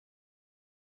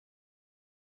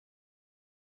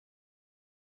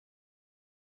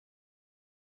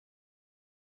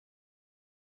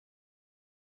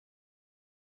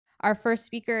Our first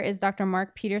speaker is Dr.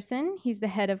 Mark Peterson. He's the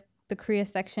head of the Korea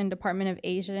Section, Department of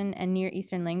Asian and Near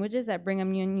Eastern Languages at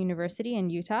Brigham Young University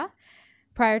in Utah.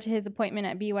 Prior to his appointment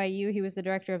at BYU, he was the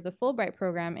director of the Fulbright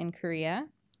program in Korea.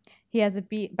 He has a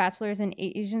bachelor's in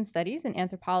Asian Studies and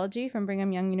Anthropology from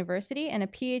Brigham Young University and a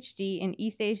PhD in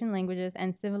East Asian Languages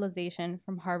and Civilization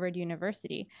from Harvard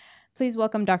University. Please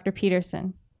welcome Dr.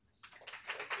 Peterson.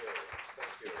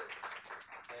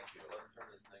 Thank you. Let's turn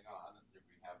this thing on and see if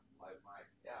we have live mic.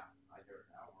 Yeah, I hear it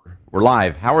now. We're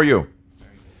live. How are you?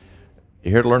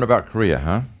 You're here to learn about Korea,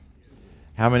 huh?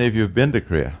 How many of you have been to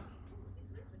Korea?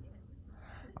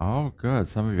 Oh, good.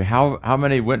 Some of you. How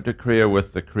many went to Korea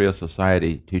with the Korea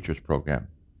Society Teachers Program?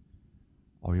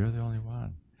 Oh, you're the only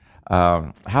one.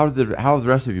 How have the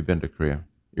rest of you been to Korea?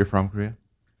 You're from Korea?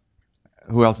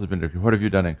 Who else has been to Korea? What have you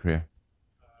done in Korea?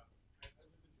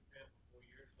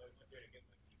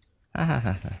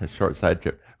 A short side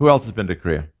trip. Who else has been to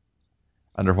Korea?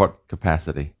 Under what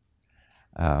capacity?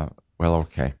 Well,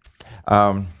 okay.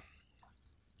 I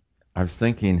was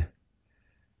thinking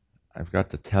I've got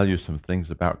to tell you some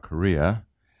things about Korea,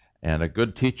 and a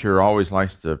good teacher always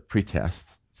likes to pretest,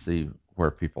 see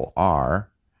where people are,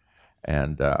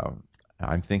 and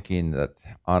I'm thinking that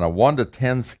on a 1 to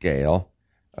 10 scale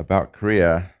about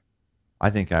Korea, I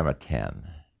think I'm a 10.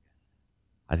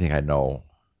 I think I know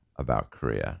about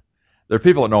Korea. There are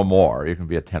people that know more. You can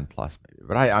be a 10 plus maybe,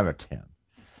 but I'm a 10.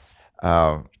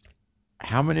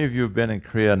 How many of you have been in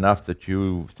Korea enough that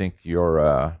you think you're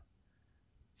a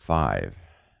 5?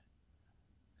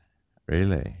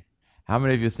 Really? How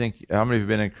many of you have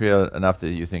been in Korea enough that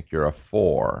you think you're a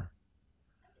 4?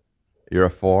 You're a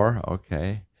 4?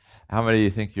 Okay. How many of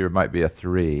you think you might be a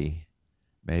 3?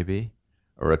 Maybe?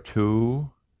 Or a 2?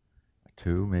 A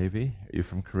 2 maybe? Are you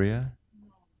from Korea?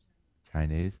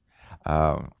 Chinese?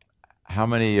 How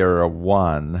many are a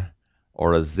 1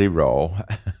 or a 0?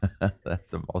 That's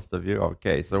the most of you?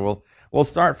 Okay, so we'll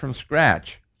start from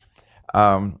scratch.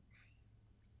 We'll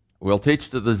teach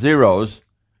to the 0s,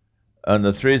 and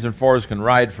the 3s and 4s can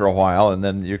ride for a while, and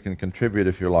then you can contribute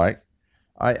if you like.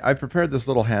 I prepared this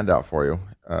little handout for you.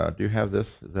 Do you have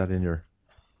this? Is that in your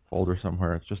folder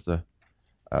somewhere? It's just a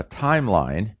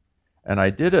timeline, and I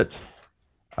did it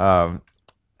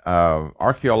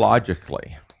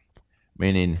archaeologically,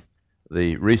 meaning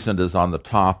the recent is on the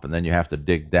top, and then you have to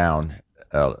dig down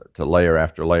to layer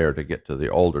after layer to get to the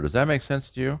older. Does that make sense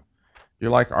to you? Do you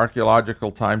like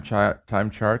archaeological time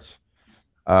charts?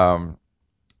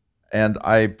 And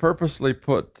I purposely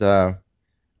put the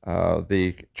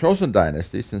Chosŏn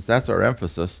dynasty, since that's our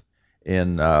emphasis,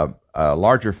 in a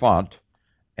larger font,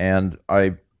 and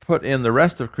I put in the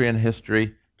rest of Korean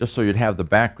history just so you'd have the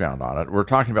background on it. We're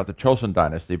talking about the Chosŏn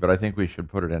dynasty, but I think we should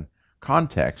put it in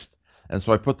context, and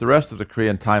so I put the rest of the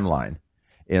Korean timeline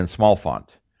in small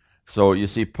font. So you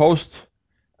see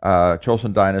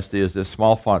post-Chosŏn dynasty is this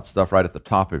small font stuff right at the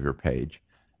top of your page,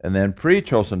 and then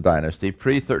pre-Chosŏn dynasty,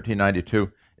 pre-1392,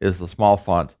 is the small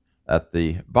font at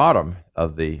the bottom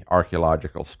of the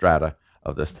archaeological strata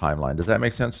of this timeline. Does that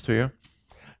make sense to you?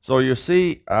 So you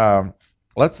see,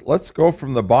 let's go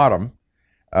from the bottom.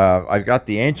 I've got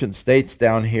the ancient states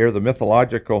down here, the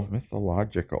mythological,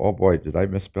 oh boy, did I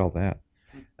misspell that?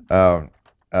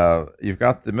 You've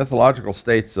got the mythological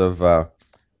states of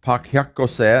Pak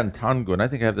Hyeokgose and Tangun. I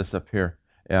think I have this up here.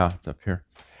 Yeah, it's up here.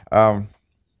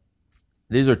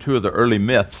 These are two of the early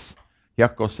myths.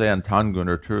 Hyeokgose and Tangun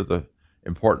are two of the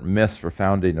important myths for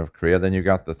founding of Korea. Then you've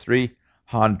got the 3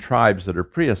 Han tribes that are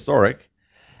prehistoric.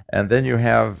 And then you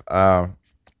have the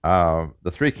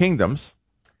 3 kingdoms,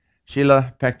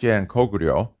 Shilla, Baekje, and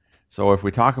Goguryeo. So if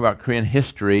we talk about Korean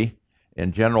history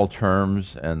in general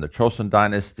terms and the Chosŏn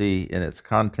dynasty in its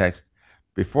context,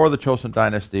 before the Chosŏn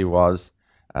dynasty was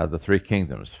the 3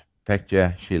 kingdoms,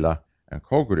 Baekje, Shilla, and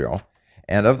Goguryeo.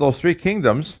 And of those 3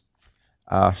 kingdoms,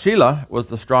 Shilla was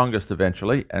the strongest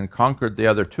eventually and conquered the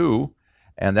other 2,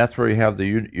 and that's where you have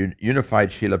the unified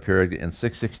Shilla period in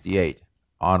 668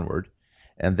 onward.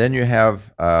 And then you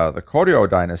have the Goryeo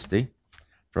dynasty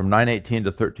from 918 to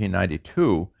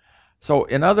 1392. So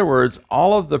in other words,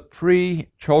 all of the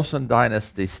pre-Chosŏn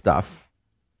dynasty stuff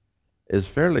is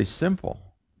fairly simple.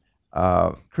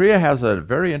 Korea has a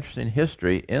very interesting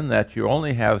history in that you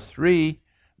only have 3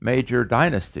 major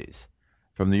dynasties.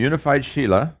 From the unified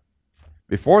Shilla,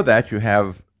 before that you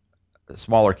have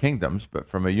smaller kingdoms, but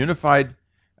from a unified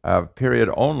period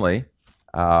only,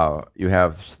 you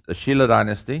have the Shilla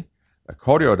dynasty, the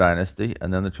Goryeo dynasty,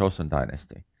 and then the Chosŏn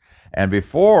dynasty. And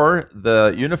before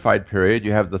the unified period,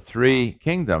 you have the 3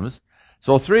 kingdoms.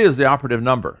 So 3 is the operative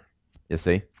number, you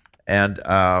see. And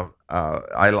I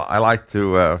like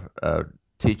to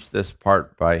teach this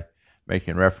part by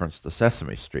making reference to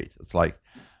Sesame Street. It's like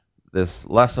this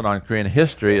lesson on Korean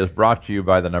history is brought to you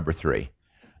by the number 3.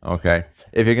 Okay?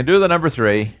 If you can do the number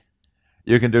 3,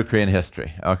 you can do Korean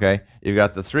history. Okay? You've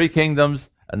got the 3 kingdoms,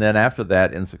 and then after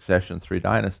that, in succession, 3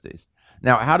 dynasties.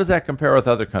 Now, how does that compare with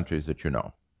other countries that you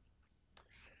know?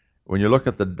 When you look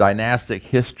at the dynastic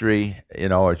history,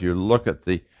 as you look at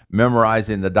the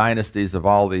memorizing the dynasties of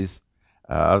all these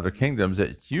other kingdoms,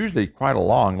 it's usually quite a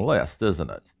long list, isn't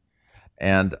it?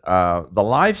 And the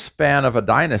lifespan of a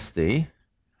dynasty,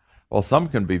 well, some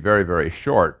can be very, very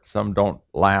short. Some don't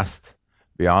last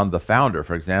beyond the founder.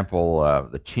 For example,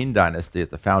 the Qin dynasty at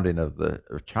the founding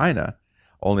of China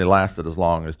only lasted as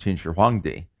long as Qin Shi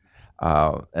Huangdi.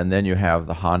 And then you have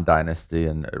the Han dynasty,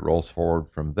 and it rolls forward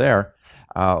from there.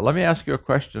 Let me ask you a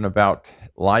question about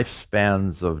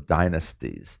lifespans of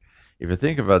dynasties. If you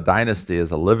think of a dynasty as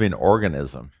a living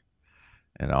organism,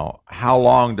 how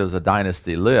long does a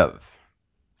dynasty live?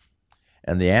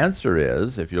 And the answer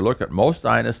is, if you look at most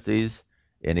dynasties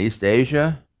in East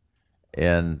Asia,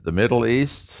 in the Middle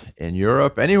East, in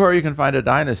Europe, anywhere you can find a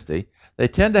dynasty, they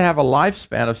tend to have a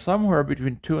lifespan of somewhere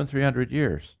between 200 and 300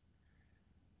 years.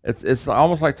 It's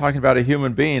almost like talking about a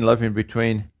human being living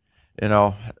between,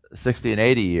 60 and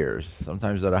 80 years.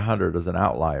 Sometimes at 100 is an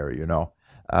outlier,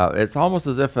 It's almost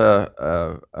as if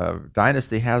a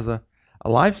dynasty has a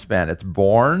lifespan. It's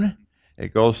born,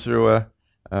 it goes through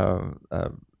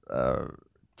a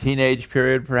teenage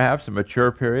period, perhaps, a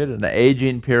mature period, an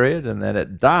aging period, and then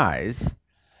it dies.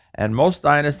 And most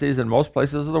dynasties in most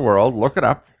places of the world, look it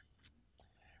up,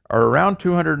 are around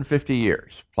 250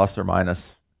 years, plus or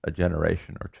minus a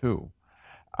generation or 2.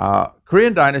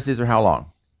 Korean dynasties are how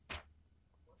long?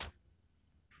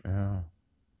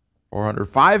 400,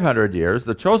 500 years.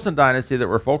 The Chosŏn dynasty that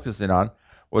we're focusing on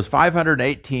was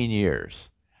 518 years.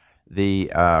 The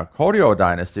Koryo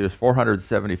dynasty was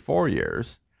 474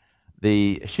 years.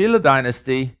 The Shilla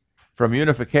dynasty from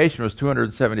unification was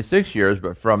 276 years,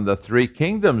 but from the 3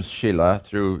 kingdoms Shilla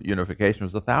through unification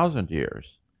was 1,000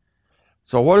 years.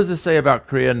 So what does this say about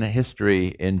Korean history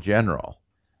in general?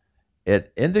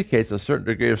 It indicates a certain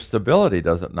degree of stability,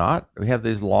 does it not? We have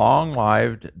these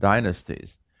long-lived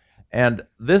dynasties. And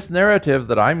this narrative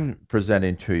that I'm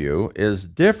presenting to you is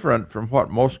different from what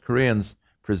most Koreans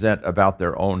present about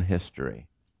their own history.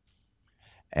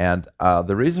 And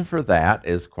the reason for that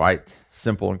is quite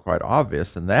simple and quite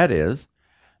obvious, and that is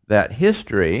that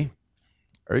history,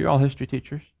 are you all history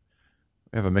teachers?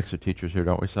 We have a mix of teachers here,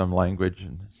 don't we? Some language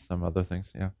and some other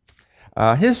things,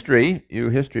 yeah. History, you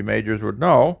history majors would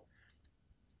know,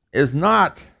 is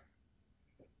not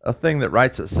a thing that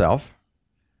writes itself.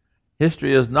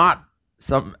 History is not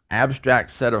some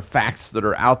abstract set of facts that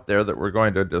are out there that we're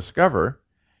going to discover.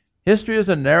 History is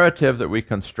a narrative that we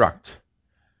construct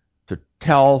to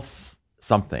tell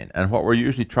something. And what we're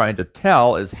usually trying to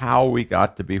tell is how we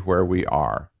got to be where we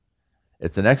are.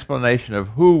 It's an explanation of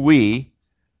who we,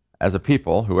 as a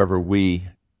people, whoever we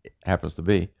happens to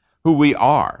be, who we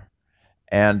are.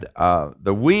 And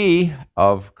the we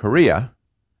of Korea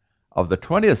of the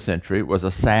 20th century was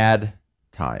a sad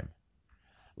time.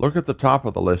 Look at the top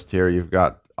of the list here. You've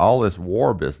got all this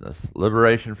war business,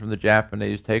 liberation from the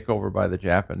Japanese, takeover by the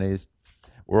Japanese,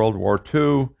 World War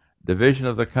II, division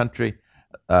of the country,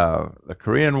 the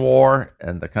Korean War,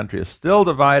 and the country is still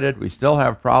divided. We still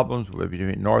have problems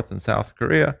between North and South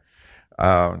Korea.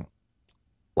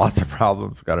 Lots of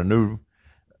problems. We've got a new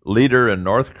leader in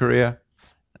North Korea,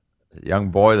 a young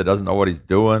boy that doesn't know what he's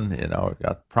doing. We've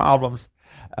got problems.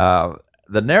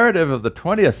 The narrative of the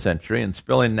 20th century and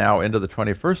spilling now into the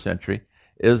 21st century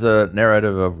is a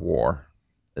narrative of war,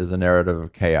 is a narrative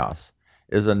of chaos,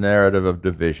 is a narrative of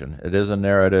division. It is a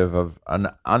narrative of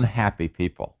unhappy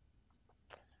people.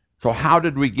 So how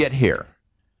did we get here?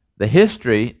 The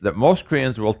history that most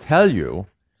Koreans will tell you,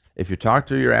 if you talk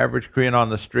to your average Korean on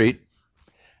the street,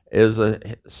 is a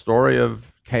story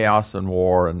of chaos and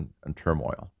war and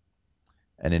turmoil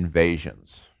and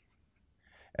invasions.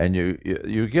 And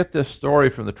you get this story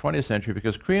from the 20th century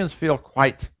because Koreans feel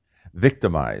quite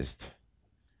victimized,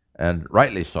 and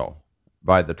rightly so,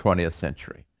 by the 20th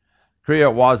century. Korea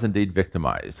was indeed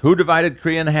victimized. Who divided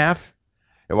Korea in half?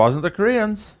 It wasn't the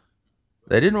Koreans.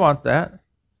 They didn't want that.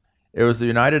 It was the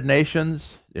United Nations,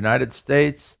 the United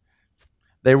States.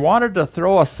 They wanted to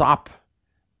throw a sop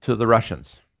to the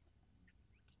Russians.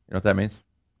 You know what that means?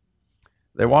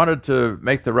 They wanted to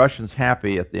make the Russians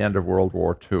happy at the end of World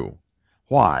War II.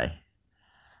 Why?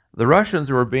 The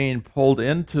Russians were being pulled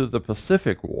into the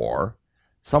Pacific War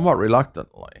somewhat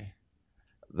reluctantly.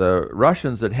 The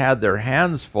Russians had had their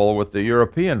hands full with the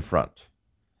European front.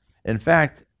 In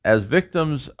fact, as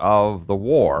victims of the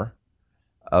war,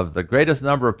 of the greatest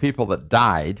number of people that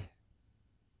died,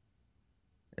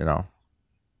 you know,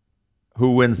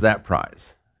 who wins that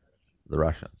prize? The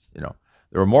Russians. You know,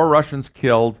 there were more Russians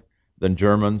killed than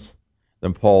Germans,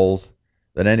 than Poles,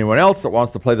 than anyone else that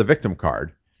wants to play the victim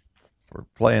card. We're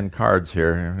playing cards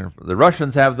here. The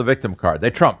Russians have the victim card.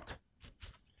 They trumped.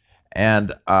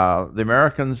 And the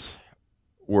Americans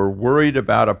were worried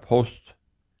about a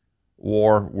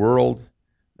post-war world.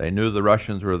 They knew the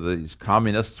Russians were these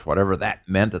communists, whatever that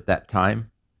meant at that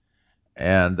time.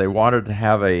 And they wanted to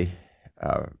have a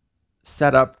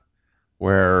setup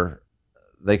where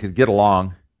they could get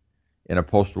along in a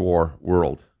post-war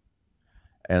world.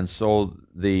 And so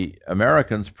the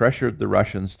Americans pressured the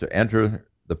Russians to enter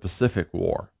the Pacific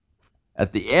War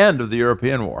at the end of the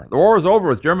European War. The war was over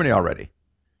with Germany already,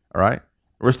 all right?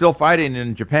 We're still fighting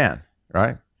in Japan,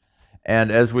 right? And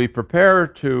as we prepare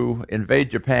to invade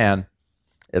Japan,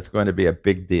 it's going to be a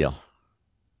big deal,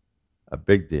 a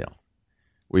big deal.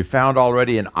 We found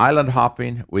already in island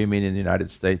hopping, we mean in the United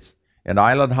States, in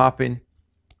island hopping,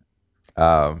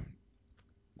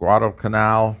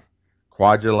 Guadalcanal,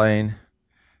 Kwajalein,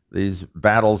 these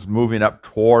battles moving up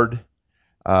toward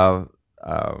Japan,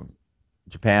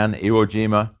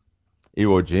 Iwo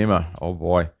Jima, oh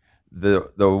boy.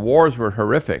 The wars were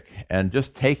horrific, and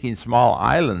just taking small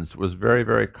islands was very,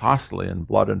 very costly in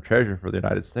blood and treasure for the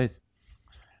United States.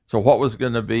 So what was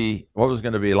going to be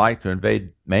like to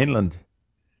invade mainland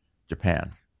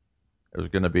Japan? It was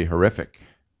going to be horrific.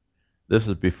 This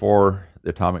is before the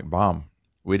atomic bomb.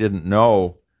 We didn't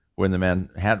know when the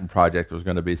Manhattan Project was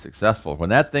going to be successful.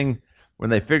 When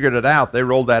they figured it out, they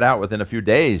rolled that out within a few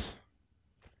days.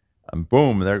 And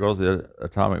boom, there goes the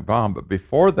atomic bomb. But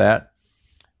before that,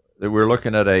 we're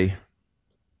looking at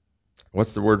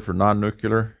what's the word for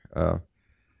non-nuclear?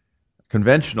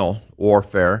 Conventional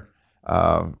warfare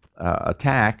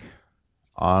attack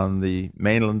on the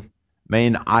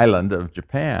main island of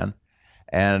Japan.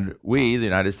 And we, the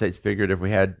United States, figured if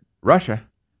we had Russia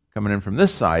coming in from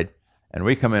this side, and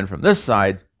we come in from this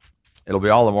side, it'll be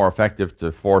all the more effective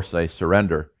to force a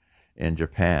surrender in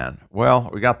Japan. Well,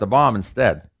 we got the bomb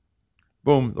instead.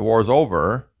 Boom, the war's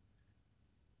over.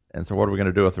 And so what are we going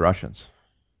to do with the Russians?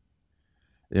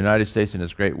 The United States, in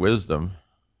its great wisdom,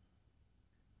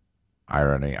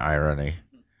 irony,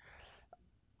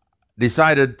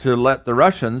 decided to let the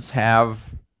Russians have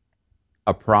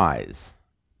a prize.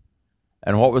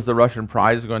 And what was the Russian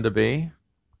prize going to be?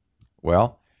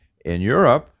 Well, in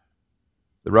Europe,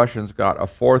 the Russians got a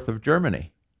fourth of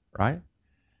Germany, right?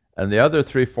 And the other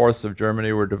 3/4 of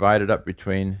Germany were divided up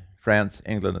between France,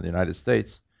 England, and the United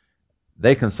States.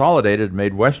 They consolidated,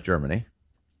 made West Germany,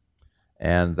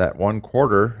 and that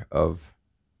 1/4 of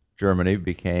Germany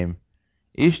became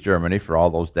East Germany for all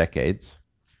those decades.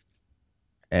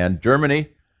 And Germany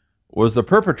was the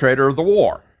perpetrator of the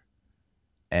war.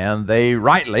 And they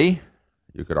rightly,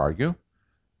 you could argue,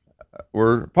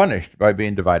 were punished by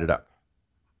being divided up.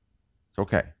 It's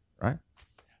okay, right?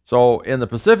 So in the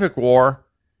Pacific War,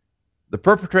 the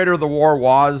perpetrator of the war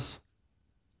was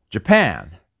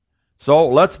Japan. So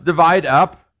let's divide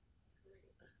up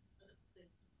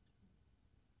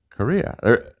Korea.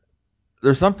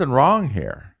 There's something wrong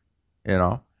here, you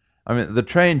know. I mean, the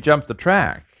train jumped the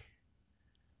track.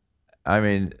 I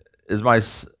mean, is my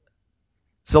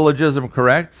syllogism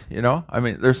correct? You know, I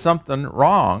mean, there's something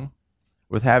wrong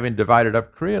with having divided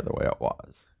up Korea the way it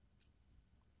was.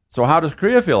 So how does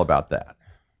Korea feel about that?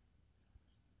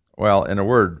 Well, in a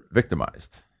word,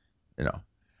 victimized, you know.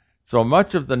 So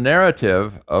much of the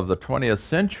narrative of the 20th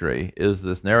century is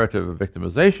this narrative of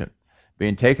victimization,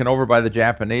 being taken over by the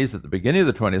Japanese at the beginning of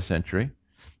the 20th century,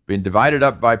 being divided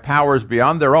up by powers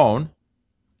beyond their own,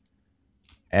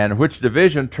 and which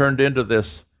division turned into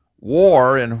this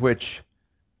war in which,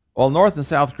 well, North and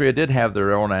South Korea did have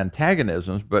their own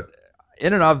antagonisms, but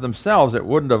in and of themselves, it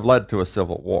wouldn't have led to a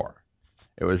civil war.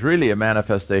 It was really a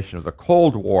manifestation of the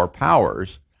Cold War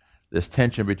powers, this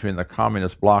tension between the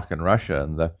communist bloc in Russia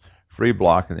and the free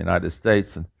bloc in the United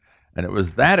States. And it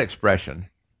was that expression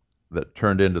that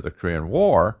turned into the Korean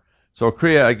War. So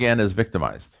Korea, again, is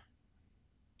victimized.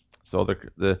 So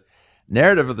the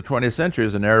narrative of the 20th century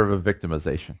is a narrative of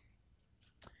victimization.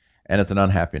 And it's an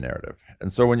unhappy narrative.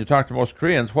 And so when you talk to most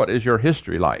Koreans, what is your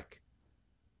history like?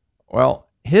 Well,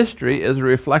 history is a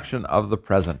reflection of the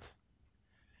present.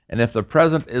 And if the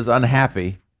present is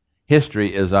unhappy,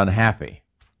 history is unhappy.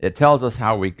 It tells us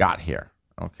how we got here,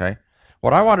 okay?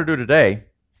 What I want to do today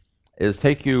is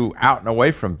take you out and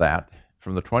away from that,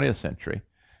 from the 20th century,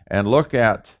 and look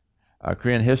at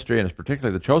Korean history, and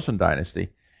particularly the Chosŏn dynasty,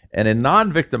 and a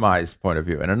non-victimized point of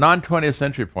view, and a non-20th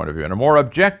century point of view, and a more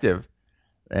objective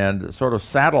and sort of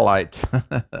satellite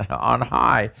on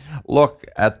high look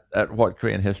at what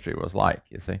Korean history was like,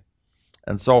 you see.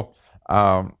 And so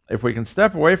if we can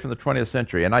step away from the 20th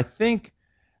century, and I think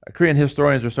Korean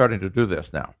historians are starting to do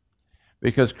this now,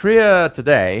 because Korea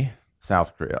today,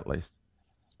 South Korea at least,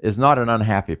 is not an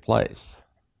unhappy place.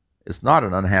 It's not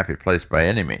an unhappy place by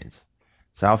any means.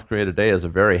 South Korea today is a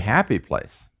very happy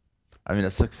place. I mean,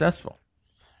 it's successful.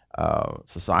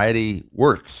 Society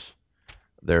works.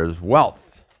 There's wealth.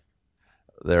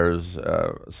 There's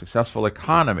a successful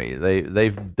economy.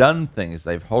 They've done things.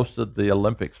 They've hosted the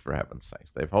Olympics, for heaven's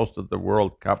sakes. They've hosted the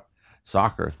World Cup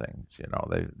soccer things. You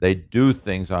know, they do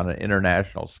things on an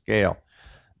international scale.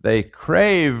 They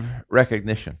crave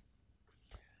recognition.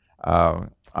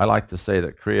 I like to say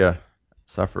that Korea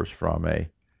suffers from a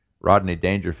Rodney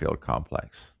Dangerfield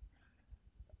complex.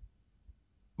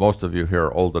 Most of you here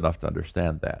are old enough to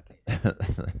understand that.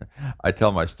 I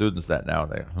tell my students that now,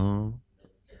 and they go,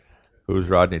 who's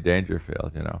Rodney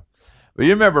Dangerfield, you know? But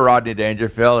you remember Rodney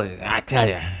Dangerfield? I tell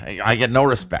you, I get no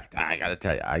respect. I got to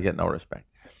tell you, I get no respect.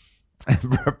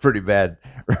 Pretty bad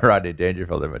Rodney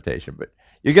Dangerfield imitation, but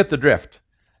you get the drift.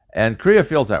 And Korea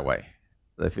feels that way.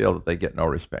 They feel that they get no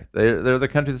respect. They're the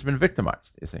country that's been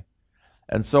victimized, you see.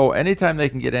 And so anytime they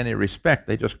can get any respect,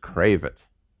 they just crave it.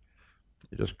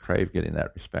 They just crave getting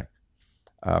that respect.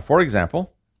 For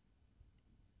example,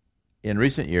 in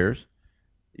recent years,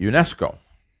 UNESCO,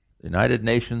 the United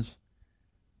Nations,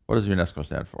 what does UNESCO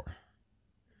stand for?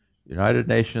 United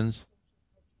Nations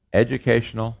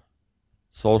Educational,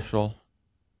 Social,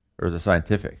 or is it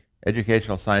Scientific?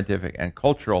 Educational, Scientific, and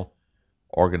Cultural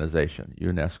Organization,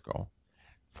 UNESCO.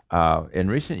 In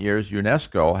recent years,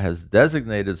 UNESCO has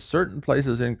designated certain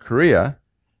places in Korea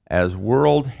as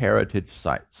World Heritage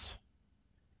Sites.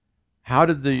 How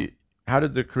did the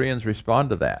Koreans respond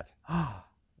to that?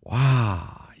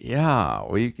 Wow, yeah,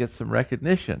 we get some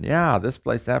recognition. Yeah, this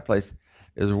place, that place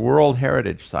is a World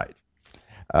Heritage Site.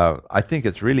 I think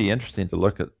it's really interesting to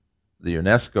look at the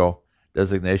UNESCO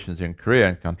designations in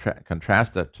Korea and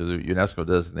contrast that to the UNESCO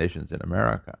designations in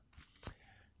America.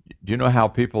 Do you know how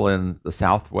people in the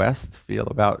Southwest feel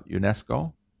about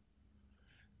UNESCO?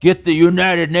 Get the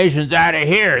United Nations out of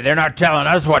here. They're not telling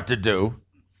us what to do.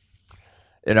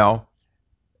 You know,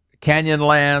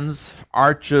 Canyonlands,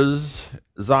 Arches,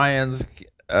 Zion's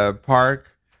Park,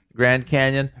 Grand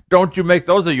Canyon. Don't you make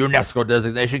those a UNESCO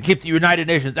designation. Keep the United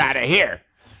Nations out of here.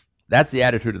 That's the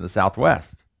attitude in the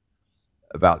Southwest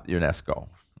about UNESCO.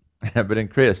 But in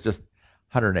Korea, it's just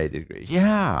 180 degrees.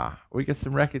 Yeah, we get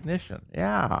some recognition.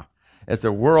 Yeah, it's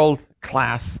a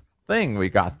world-class thing we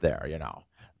got there, you know.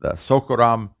 The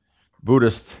Sokoram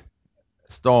Buddhist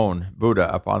stone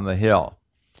Buddha up on the hill.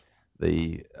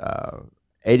 The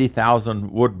 80,000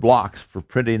 wood blocks for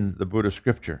printing the Buddha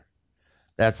scripture.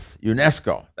 That's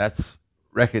UNESCO. That's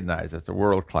recognized as a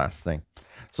world-class thing.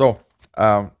 So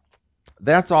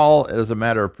that's all as a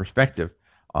matter of perspective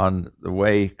on the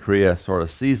way Korea sort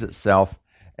of sees itself.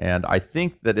 And I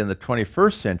think that in the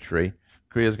 21st century,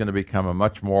 Korea is going to become a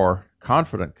much more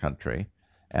confident country,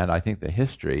 and I think the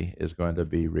history is going to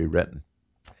be rewritten.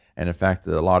 And in fact,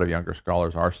 a lot of younger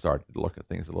scholars are starting to look at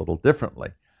things a little differently.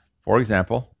 For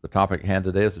example, the topic at hand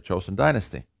today is the Chosŏn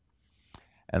dynasty.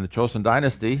 And the Chosŏn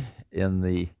dynasty, in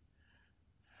the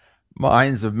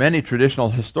minds of many traditional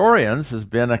historians, has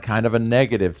been a kind of a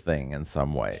negative thing in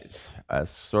some ways. It's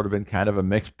sort of been kind of a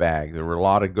mixed bag. There were a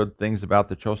lot of good things about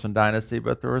the Chosŏn dynasty,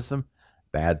 but there were some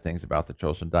bad things about the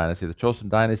Chosŏn dynasty. The Chosŏn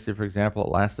dynasty, for example, it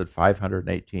lasted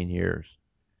 518 years.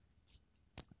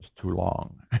 It was too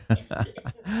long.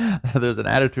 There's an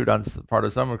attitude on the part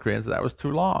of some Koreans that was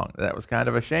too long. That was kind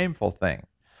of a shameful thing.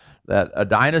 That a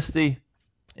dynasty,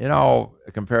 you know,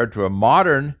 compared to a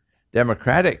modern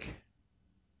democratic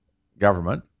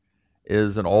government,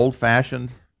 is an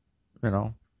old-fashioned, you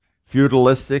know,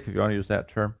 feudalistic, if you want to use that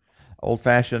term,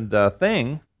 old-fashioned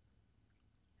thing,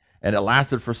 and it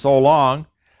lasted for so long.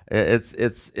 It's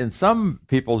in some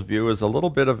people's view is a little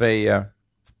bit of an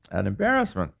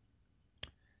embarrassment.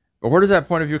 But where does that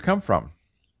point of view come from?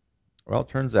 Well, it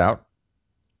turns out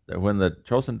that when the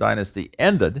Chosŏn dynasty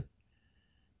ended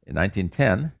in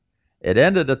 1910, it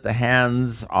ended at the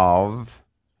hands of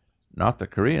not the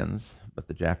Koreans, but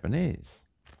the Japanese.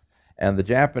 And the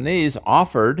Japanese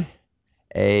offered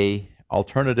an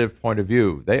alternative point of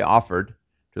view. They offered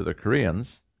to the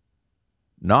Koreans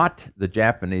not the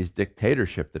Japanese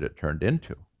dictatorship that it turned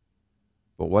into,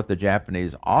 but what the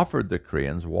Japanese offered the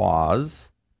Koreans was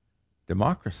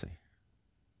democracy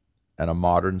and a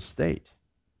modern state.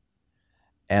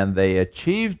 And they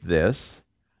achieved this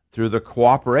through the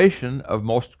cooperation of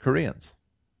most Koreans.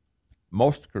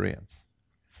 Most Koreans.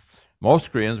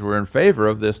 Most Koreans were in favor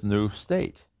of this new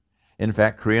state. In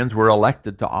fact, Koreans were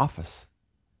elected to office,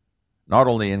 not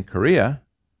only in Korea,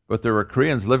 but there were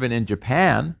Koreans living in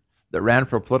Japan that ran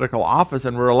for political office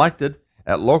and were elected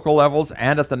at local levels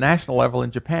and at the national level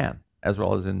in Japan, as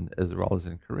well as in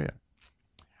Korea.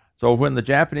 So when the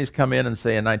Japanese come in and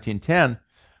say in 1910,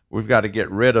 we've got to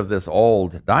get rid of this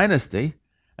old dynasty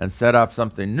and set up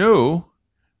something new,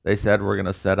 they said we're going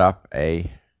to set up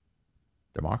a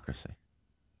democracy.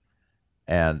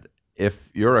 And if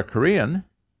you're a Korean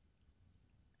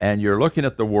and you're looking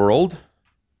at the world,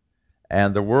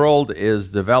 and the world is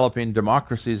developing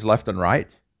democracies left and right,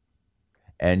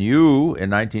 and you in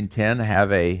 1910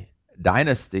 have a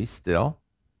dynasty still,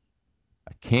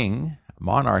 a king, a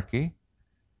monarchy,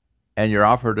 and you're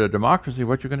offered a democracy,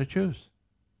 what you're going to choose?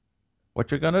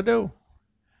 What you're going to do?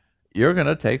 You're going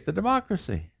to take the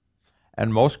democracy.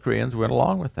 And most Koreans went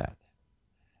along with that.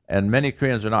 And many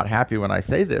Koreans are not happy when I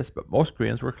say this, but most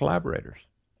Koreans were collaborators.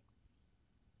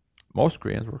 Most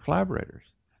Koreans were collaborators.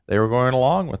 They were going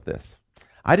along with this.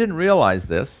 I didn't realize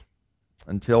this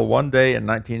until one day in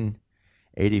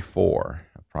 1984,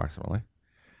 approximately,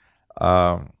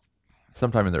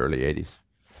 sometime in the early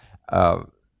 80s.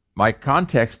 My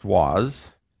context was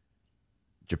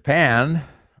Japan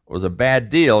was a bad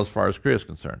deal as far as Korea is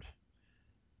concerned.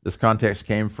 This context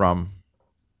came from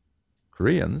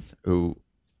Koreans who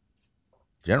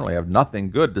generally have nothing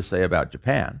good to say about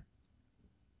Japan.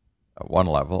 At one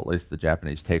level, at least the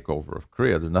Japanese takeover of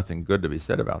Korea, there's nothing good to be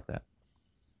said about that.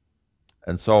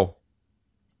 And so,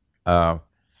 the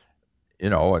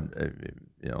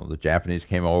Japanese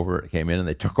came in and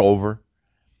they took over,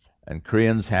 and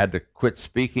Koreans had to quit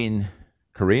speaking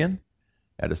Korean,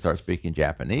 had to start speaking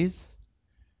Japanese.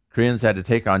 Koreans had to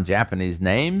take on Japanese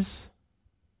names.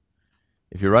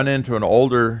 If you run into an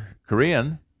older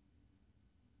Korean,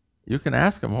 you can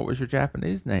ask them, what was your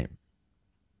Japanese name?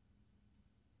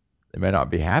 They may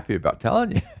not be happy about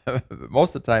telling you, but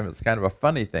most of the time it's kind of a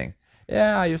funny thing.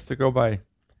 Yeah, I used to go by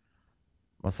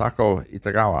Masako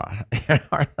Itagawa.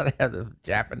 They have a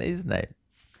Japanese name.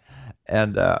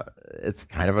 And it's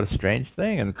kind of a strange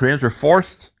thing. And Koreans were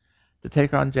forced to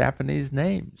take on Japanese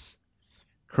names.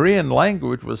 Korean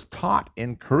language was taught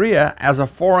in Korea as a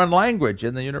foreign language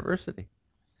in the university.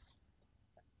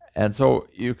 And so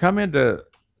you come into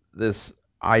this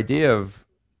idea of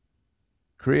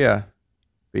Korea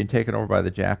being taken over by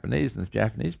the Japanese in this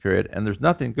Japanese period, and there's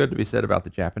nothing good to be said about the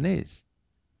Japanese.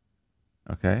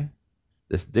 Okay?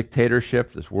 This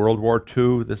dictatorship, this World War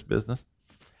II, this business.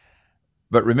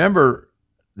 But remember,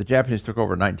 the Japanese took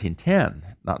over in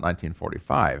 1910, not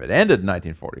 1945. It ended in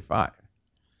 1945.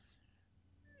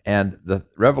 And the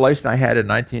revelation I had in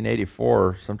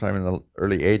 1984, sometime in the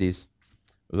early 80s,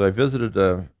 was I visited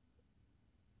a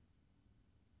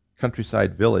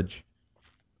countryside village,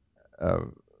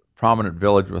 prominent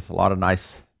village with a lot of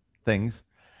nice things,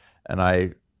 and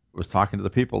I was talking to the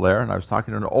people there, and I was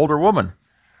talking to an older woman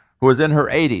who was in her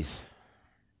 80s,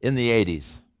 in the 80s.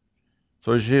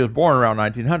 So she was born around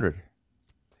 1900.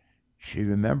 She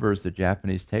remembers the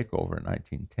Japanese takeover in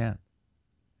 1910.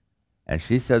 And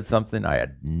she said something I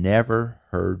had never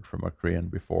heard from a Korean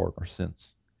before or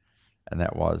since, and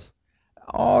that was,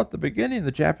 at the beginning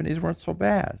the Japanese weren't so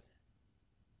bad.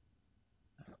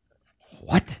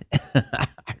 What?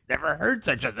 I've never heard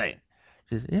such a thing.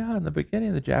 She said, yeah, in the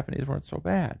beginning the Japanese weren't so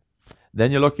bad.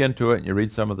 Then you look into it and you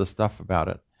read some of the stuff about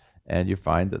it, and you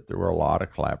find that there were a lot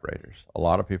of collaborators, a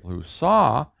lot of people who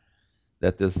saw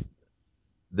that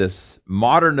this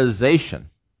modernization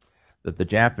that the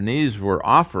Japanese were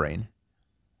offering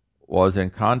was in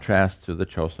contrast to the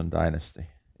Chosŏn dynasty,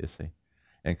 you see,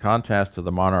 in contrast to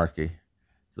the monarchy,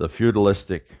 to the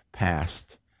feudalistic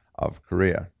past of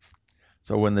Korea.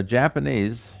 So when the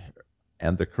Japanese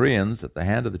and the Koreans, at the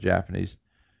hand of the Japanese,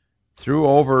 threw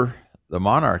over the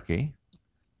monarchy,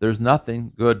 there's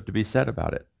nothing good to be said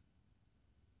about it.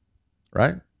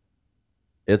 Right?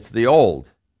 It's the old.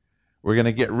 We're going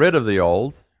to get rid of the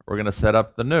old. We're going to set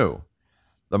up the new.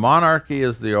 The monarchy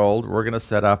is the old. We're going to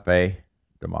set up a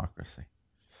democracy.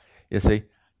 You see?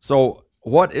 So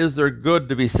what is there good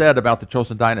to be said about the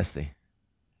Chosŏn dynasty?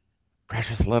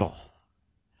 Precious little.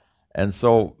 And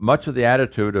so much of the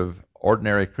attitude of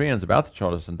ordinary Koreans about the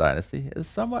Chosŏn dynasty is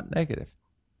somewhat negative,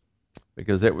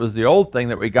 because it was the old thing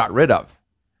that we got rid of.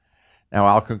 Now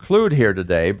I'll conclude here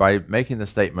today by making the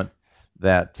statement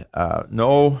that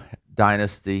no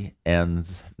dynasty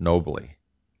ends nobly.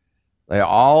 They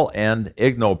all end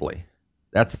ignobly.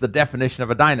 That's the definition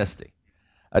of a dynasty.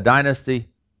 A dynasty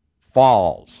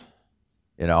falls.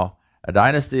 A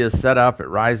dynasty is set up, it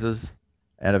rises,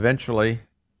 and eventually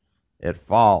it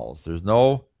falls. There's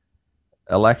no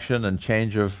election and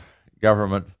change of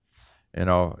government.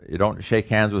 You don't shake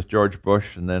hands with George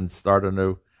Bush and then start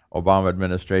anew. Obama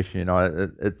administration.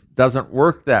 It doesn't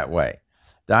work that way.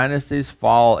 Dynasties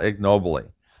fall ignobly.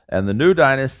 And the new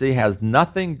dynasty has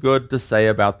nothing good to say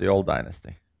about the old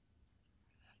dynasty.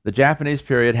 The Japanese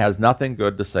period has nothing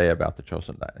good to say about the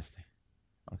Chosŏn dynasty.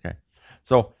 Okay,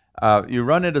 so you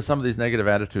run into some of these negative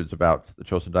attitudes about the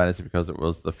Chosŏn dynasty because it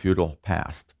was the feudal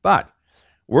past. But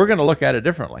we're going to look at it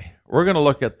differently. We're going to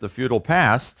look at the feudal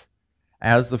past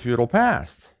as the feudal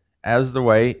past, as the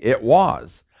way it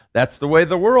was. That's the way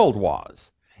the world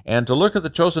was. And to look at the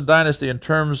Chosŏn dynasty in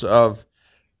terms of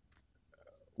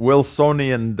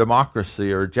Wilsonian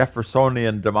democracy or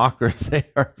Jeffersonian democracy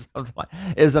or something like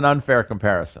is an unfair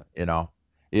comparison.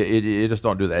 You just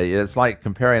don't do that. It's like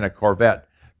comparing a Corvette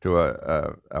to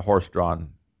a horse-drawn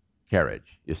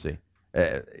carriage. You see,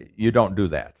 you don't do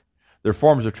that. They're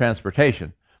forms of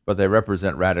transportation, but they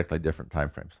represent radically different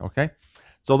time frames. Okay,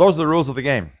 so those are the rules of the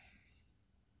game.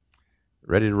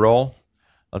 Ready to roll?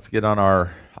 Let's get on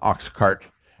our ox cart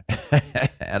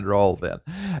and roll then.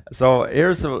 So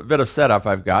here's a bit of setup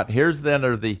I've got. Here's then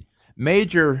are the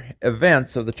major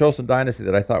events of the Chosŏn dynasty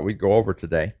that I thought we'd go over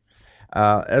today.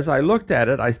 As I looked at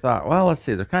it, I thought, well, let's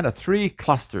see, there are kind of 3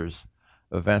 clusters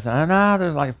of events. And now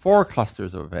there's like 4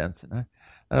 clusters of events. And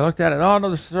I looked at it, no,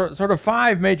 there's sort of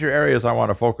 5 major areas I want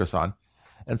to focus on.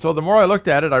 And so the more I looked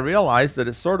at it, I realized that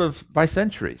it's sort of by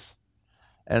centuries.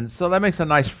 And so that makes a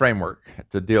nice framework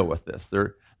to deal with this.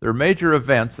 There are major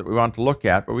events that we want to look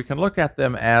at, but we can look at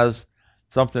them as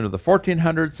something of the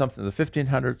 1400s, something of the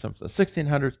 1500s, something of the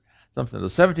 1600s, something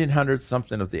of the 1700s,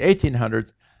 something of the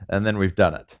 1800s, and then we've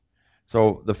done it.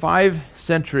 So the 5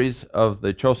 centuries of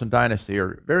the Chosŏn dynasty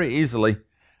are very easily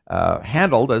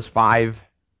handled as 5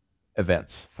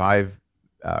 events, 5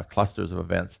 clusters of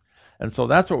events. And so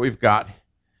that's what we've got.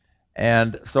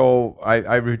 And so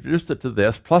I reduced it to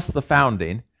this, plus the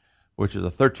founding, which is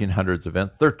a 1300s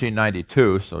event,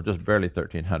 1392, so just barely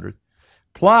 1300.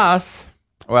 Plus,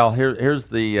 well, here's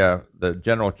the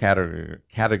general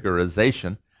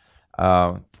categorization.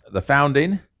 The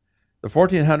founding, the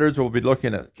 1400s, we'll be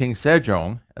looking at King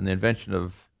Sejong and the invention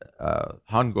of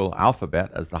Hangul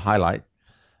alphabet as the highlight.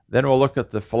 Then we'll look at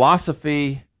the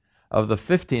philosophy of the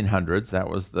 1500s. That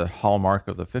was the hallmark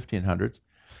of the 1500s.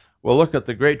 We'll look at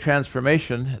the Great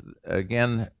Transformation,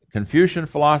 again, Confucian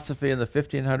philosophy in the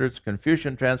 1500s,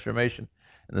 Confucian transformation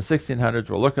in the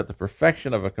 1600s. We'll look at the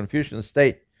perfection of a Confucian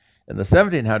state in the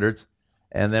 1700s,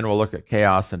 and then we'll look at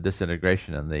chaos and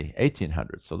disintegration in the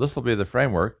 1800s. So this will be the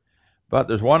framework. But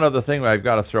there's one other thing I've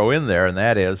got to throw in there, and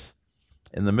that is,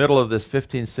 in the middle of this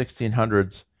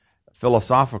 1600s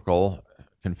philosophical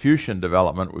Confucian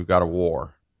development, we've got a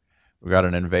war. We've got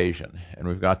an invasion, and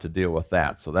we've got to deal with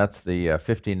that. So that's the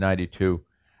 1592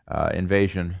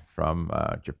 invasion from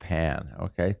Japan.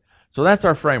 Okay, so that's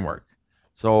our framework.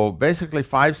 So basically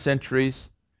 5 centuries,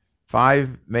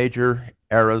 5 major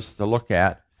eras to look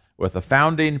at, with a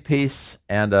founding piece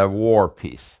and a war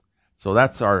piece. So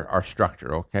that's our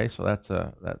structure. Okay, so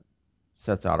that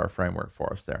sets out our framework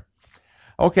for us there.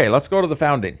 Okay, let's go to the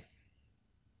founding.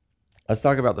 Let's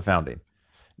talk about the founding.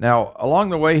 Now, along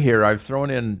the way here, I've thrown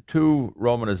in 2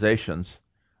 romanizations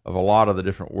of a lot of the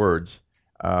different words.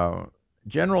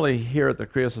 Generally here at the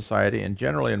Korea Society, and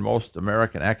generally in most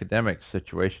American academic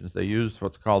situations, they use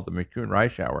what's called the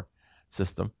McCune-Reischauer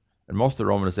system. And most of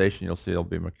the romanization you'll see will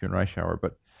be McCune-Reischauer.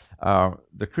 But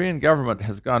the Korean government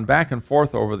has gone back and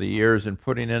forth over the years in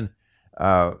putting in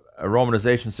a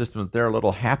romanization system that they're a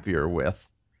little happier with.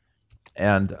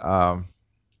 And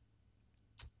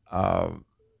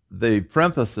the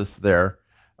parenthesis there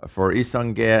for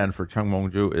Iseonggae and for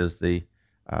Cheongmongju is the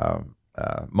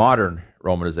modern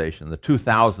romanization, the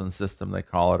 2000 system they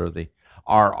call it, or the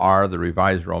RR, the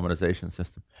revised romanization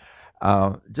system.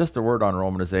 Just a word on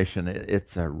romanization,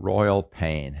 it's a royal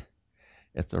pain.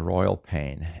 It's a royal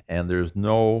pain, and there's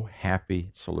no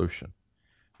happy solution.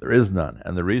 There is none,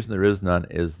 and the reason there is none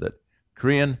is that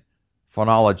Korean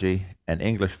phonology and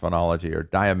English phonology are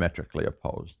diametrically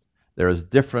opposed. They're as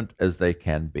different as they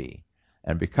can be,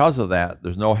 and because of that,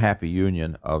 there's no happy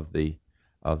union of the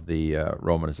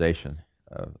romanization.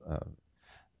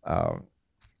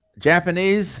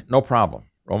 Japanese, no problem.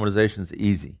 Romanization's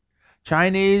easy.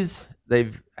 Chinese,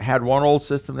 they've had one old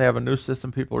system, they have a new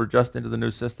system, people are adjusting to the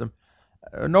new system.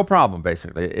 No problem,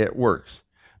 basically. It works.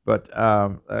 But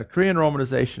Korean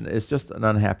romanization is just an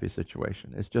unhappy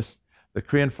situation. It's just, the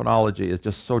Korean phonology is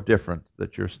just so different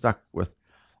that you're stuck with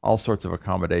all sorts of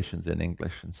accommodations in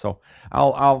English. And so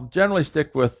I'll generally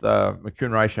stick with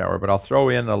McCune-Reischauer, but I'll throw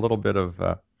in a little bit of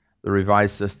the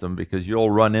revised system because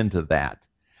you'll run into that.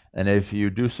 And if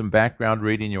you do some background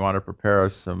reading, you want to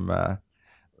prepare some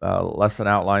lesson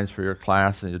outlines for your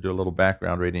class, and you do a little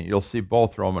background reading, you'll see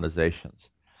both romanizations.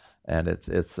 And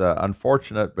it's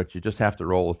unfortunate, but you just have to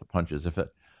roll with the punches. If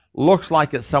it looks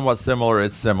like it's somewhat similar,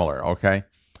 it's similar, okay?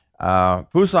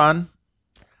 Busan,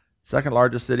 second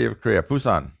largest city of Korea.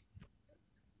 Busan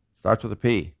starts with a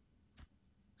P,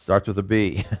 starts with a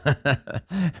B.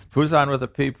 Busan with a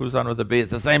P, Busan with a B.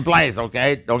 It's the same place,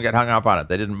 okay? Don't get hung up on it.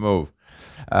 They didn't move.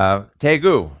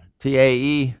 Daegu,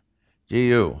 Taegu,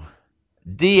 Daegu.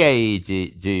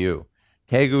 Daegu,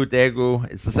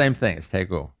 Daegu, it's the same thing. It's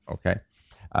Daegu, okay?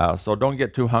 So don't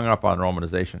get too hung up on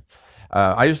romanization.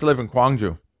 I used to live in Gwangju,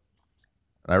 and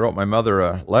I wrote my mother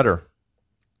a letter.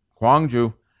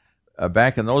 Gwangju,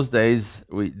 back in those days,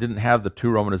 we didn't have the two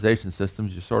romanization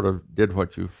systems. You sort of did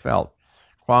what you felt.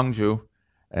 Gwangju,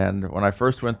 and when I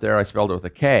first went there, I spelled it with a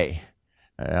K.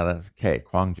 That's K,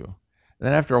 Gwangju. And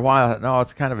then after a while, I thought, no,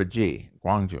 it's kind of a G,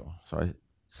 Gwangju. So I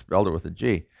spelled it with a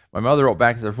G. My mother wrote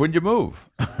back and said, "When'd you move?"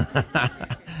 I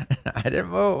didn't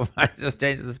move. I just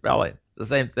changed the spelling. It's the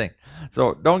same thing.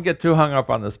 So don't get too hung up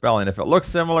on the spelling. If it looks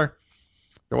similar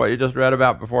to what you just read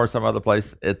about before some other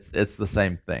place, it's the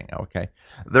same thing, okay?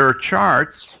 There are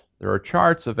charts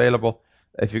available.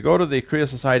 If you go to the Korea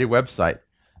Society website,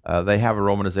 they have a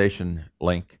romanization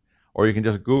link, or you can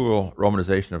just Google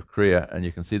romanization of Korea, and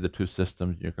you can see the two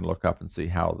systems. You can look up and see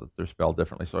how they're spelled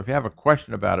differently. So if you have a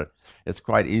question about it, it's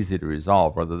quite easy to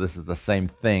resolve, whether this is the same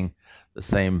thing, the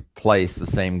same place, the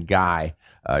same guy.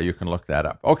 You can look that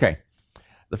up. Okay,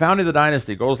 the founding of the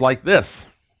dynasty goes like this.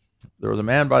 There was a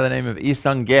man by the name of Lee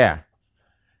Sung-ge.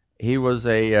 He was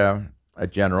a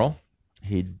general.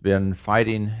 He'd been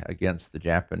fighting against the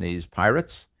Japanese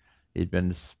pirates. He'd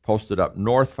been posted up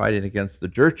north fighting against the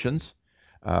Jurchens.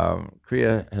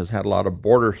 Korea has had a lot of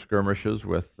border skirmishes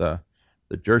with the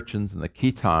Jurchens and the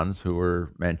Khitans, who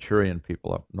were Manchurian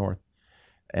people up north.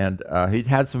 And he'd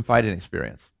had some fighting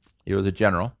experience. He was a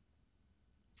general.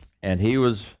 And he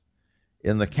was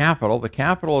in the capital of the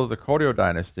Koryo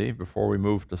dynasty, before we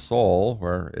moved to Seoul,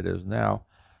 where it is now.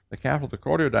 The capital of the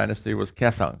Koryo dynasty was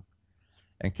Chosŏn.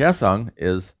 And Chosŏn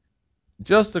is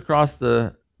just across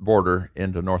the border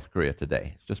into North Korea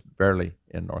today. It's just barely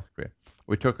in North Korea.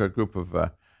 We took a group of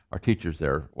our teachers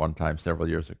there one time several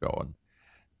years ago, and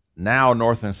now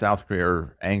North and South Korea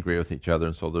are angry with each other,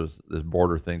 and so this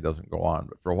border thing doesn't go on.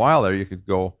 But for a while there, you could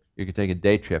take a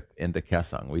day trip into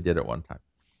Chosŏn. We did it one time.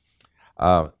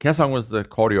 Chosŏn was the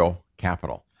Koryo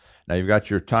capital. Now you've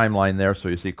got your timeline there, so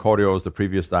you see Koryo is the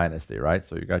previous dynasty, right?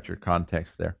 So you got your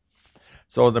context there.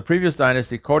 So in the previous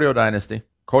dynasty, Koryo dynasty,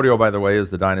 Koryo, by the way, is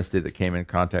the dynasty that came in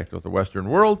contact with the Western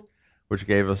world, which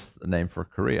gave us the name for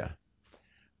Korea.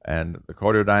 And the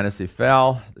Koryo dynasty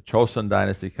fell, the Chosŏn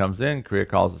dynasty comes in, Korea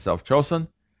calls itself Chosŏn,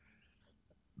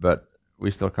 but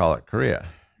we still call it Korea.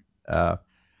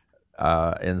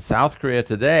 In South Korea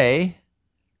today,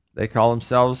 they call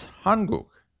themselves Hanguk.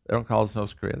 They don't call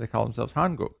themselves Korea, they call themselves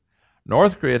Hanguk.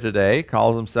 North Korea today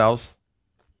calls themselves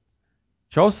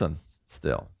Chosŏn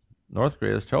still. North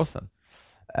Korea is Chosŏn.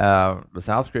 But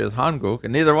South Korea is Hanguk,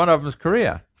 and neither one of them is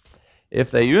Korea.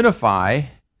 If they unify,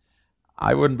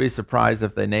 I wouldn't be surprised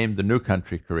if they named the new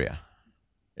country Korea.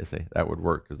 You see, that would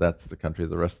work, because that's the country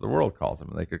the rest of the world calls them.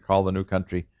 And they could call the new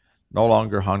country no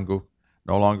longer Hanguk,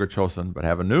 no longer Chosŏn, but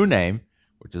have a new name,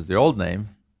 which is the old name,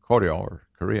 Koryo, or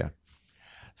Korea.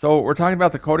 So we're talking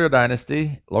about the Koryo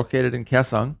dynasty, located in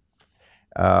Chosŏn.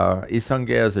 Lee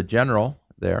Sung-ge is a general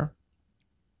there,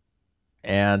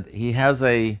 and he has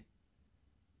a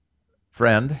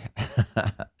friend,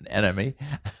 an enemy,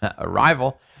 a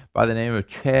rival by the name of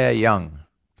Chosŏn.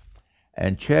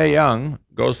 And Chosŏn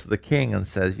goes to the king and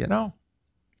says, you know,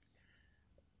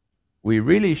 we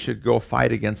really should go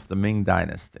fight against the Ming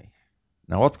dynasty.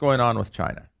 Now, what's going on with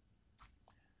China?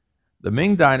 The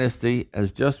Ming dynasty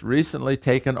has just recently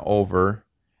taken over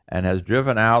and has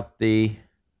driven out the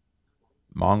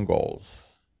Mongols.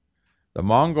 The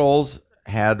Mongols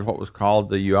had what was called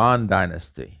the Yuan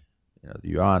dynasty. The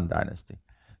Yuan dynasty.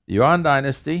 The Yuan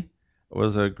dynasty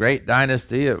was a great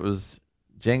dynasty. It was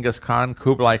Genghis Khan,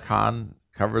 Kublai Khan,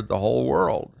 covered the whole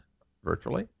world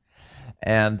virtually.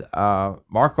 And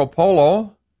Marco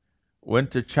Polo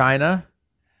went to China.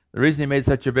 The reason he made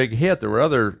such a big hit, there were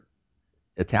other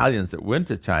Italians that went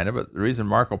to China, but the reason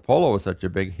Marco Polo was such a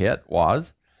big hit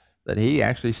was that he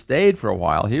actually stayed for a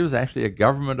while. He was actually a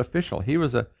government official. He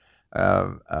was a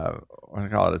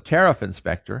tariff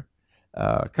inspector,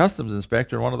 customs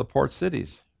inspector in one of the port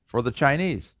cities for the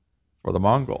Chinese, for the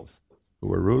Mongols, who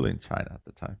were ruling China at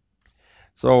the time.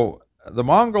 So the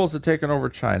Mongols had taken over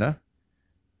China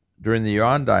during the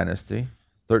Yuan dynasty,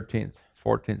 13th,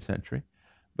 14th century.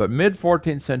 But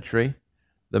mid-14th century,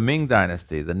 the Ming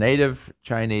dynasty, the native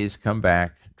Chinese, come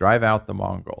back, drive out the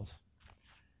Mongols.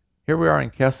 Here we are in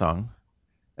Chosŏn,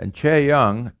 And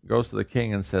Chosŏn goes to the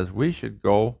king and says, we should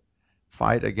go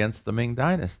fight against the Ming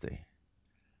Dynasty.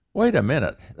 Wait a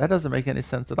minute, that doesn't make any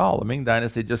sense at all. The Ming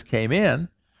Dynasty just came in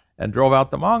and drove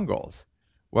out the Mongols.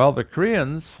 Well, the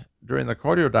Koreans, during the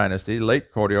Koryo Dynasty,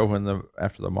 late Koryo,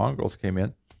 after the Mongols came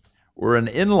in, were an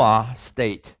in-law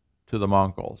state to the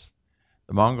Mongols.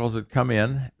 The Mongols had come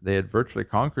in, they had virtually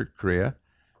conquered Korea.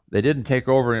 They didn't take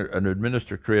over and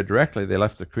administer Korea directly. They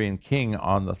left the Korean king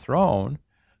on the throne,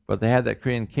 but they had that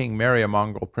Korean king marry a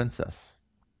Mongol princess.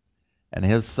 And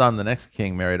his son, the next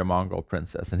king, married a Mongol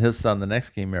princess. And his son, the next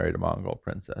king, married a Mongol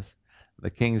princess. The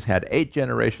kings had 8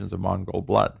 generations of Mongol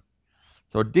blood.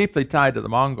 So deeply tied to the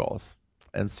Mongols.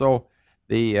 And so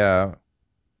the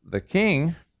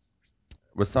king,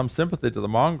 with some sympathy to the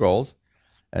Mongols,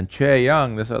 and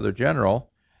Chosŏn, this other general,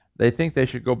 they think they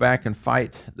should go back and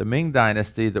fight the Ming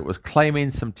Dynasty that was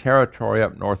claiming some territory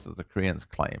up north that the Koreans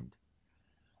claimed.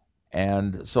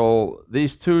 And so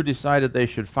these two decided they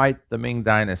should fight the Ming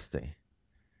Dynasty.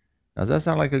 Now, does that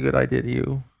sound like a good idea to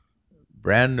you?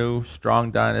 Brand new,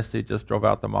 strong dynasty, just drove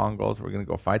out the Mongols. We're going to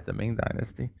go fight the Ming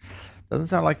Dynasty. Doesn't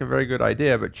sound like a very good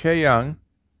idea, but Chosŏn,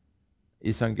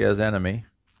 Yi Seung-gae's enemy,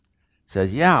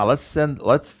 says, yeah,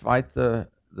 let's fight the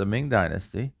Ming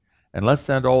Dynasty, and let's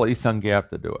send old Yi Seung-gae up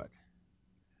to do it.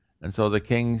 And so the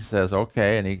king says,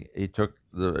 okay, and he took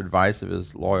the advice of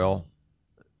his loyal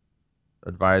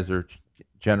advisor,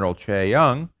 General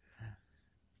Chosŏn,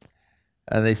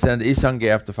 and they send Yi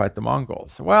Seung-gae up to fight the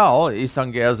Mongols. Well, Yi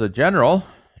Seung-gae as a general,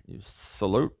 you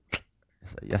salute, you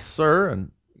say, yes, sir,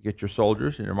 and get your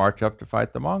soldiers and you march up to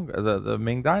fight the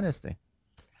Ming Dynasty.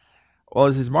 Well,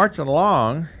 as he's marching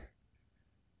along,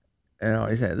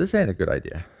 he's saying, this ain't a good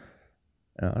idea.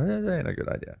 This ain't a good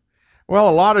idea. Well,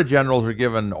 a lot of generals are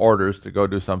given orders to go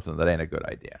do something that ain't a good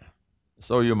idea.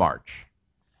 So you march.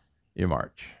 You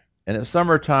march. And it's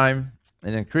summertime,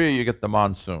 and in Korea you get the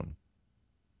monsoon.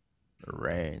 The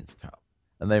rains come.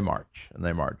 And they march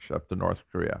up to North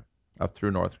Korea, up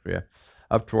through North Korea,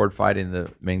 up toward fighting the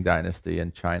Ming Dynasty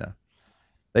in China.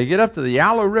 They get up to the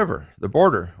Yalu River, the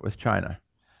border with China.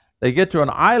 They get to an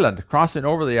island crossing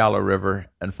over the Yalu River,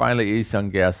 and finally Yi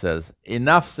Seung-gae says,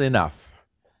 enough's enough.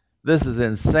 This is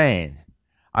insane.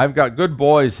 I've got good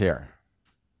boys here,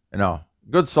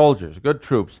 good soldiers, good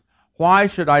troops. Why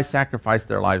should I sacrifice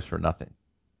their lives for nothing?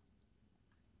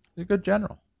 He's a good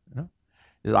general.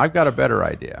 He says, I've got a better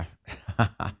idea.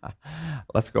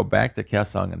 Let's go back to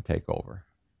Chosŏn and take over.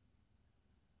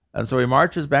 And so he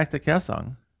marches back to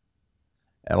Chosŏn,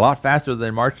 and a lot faster than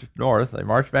they marched north. They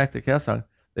march back to Chosŏn.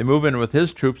 They move in with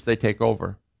his troops. They take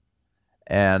over.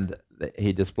 And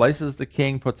he displaces the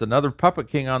king, puts another puppet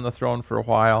king on the throne for a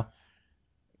while,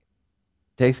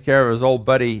 takes care of his old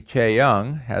buddy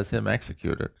Chosŏn, has him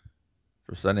executed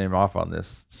for sending him off on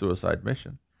this suicide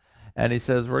mission. And he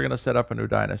says, we're going to set up a new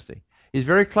dynasty. He's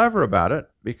very clever about it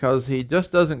because he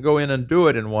just doesn't go in and do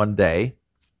it in one day.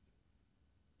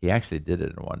 He actually did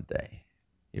it in one day.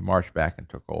 He marched back and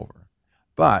took over.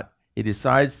 But he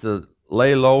decides to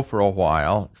lay low for a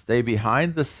while, stay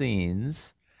behind the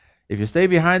scenes. If you stay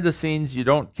behind the scenes, you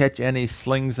don't catch any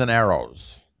slings and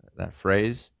arrows. That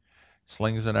phrase,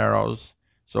 slings and arrows.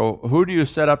 So who do you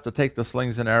set up to take the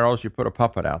slings and arrows? You put a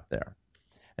puppet out there.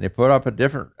 And he put up a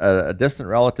distant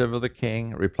relative of the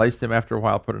king, replaced him after a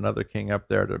while, put another king up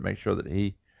there to make sure that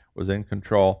he was in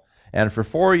control. And for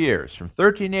 4 years, from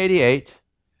 1388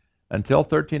 until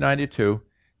 1392,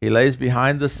 he lays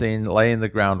behind the scene, laying the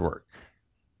groundwork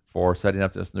for setting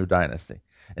up this new dynasty.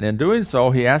 And in doing so,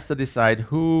 he has to decide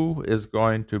who is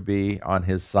going to be on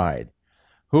his side.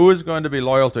 Who is going to be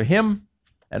loyal to him,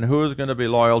 and who is going to be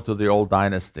loyal to the old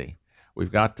dynasty.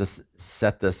 We've got to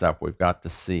set this up. We've got to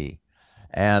see.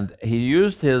 And he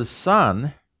used his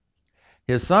son.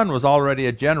 His son was already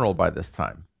a general by this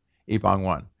time, Yi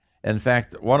Bang-won. In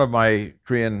fact, one of my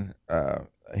Korean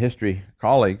history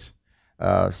colleagues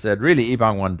said, really, Yi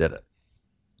Bang-won did it.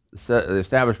 The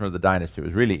establishment of the dynasty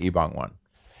was really Yi Bang-won.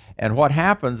 And what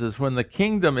happens is when the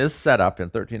kingdom is set up in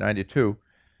 1392,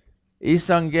 Yi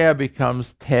Seung-gae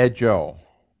becomes Taizhou.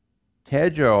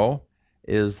 Taizhou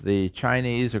is the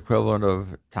Chinese equivalent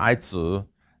of Taizi,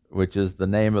 which is the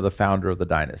name of the founder of the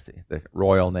dynasty, the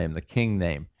royal name, the king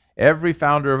name. Every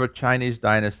founder of a Chinese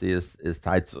dynasty is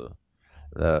Taizi,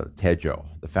 the Taizhou,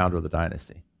 the founder of the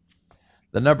dynasty.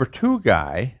 The number 2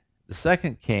 guy, the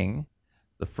second king,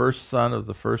 the first son of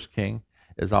the first king,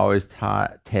 is always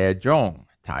Taizong,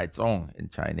 Taizong in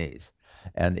Chinese.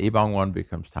 And Yi Bang-won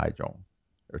becomes Taizong,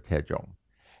 or Taizong.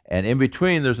 And in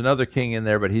between, there's another king in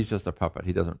there, but he's just a puppet.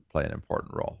 He doesn't play an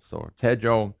important role. So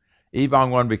Taizong, Yi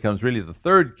Bang-won becomes really the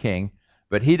 3rd king,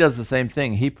 but he does the same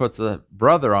thing. He puts a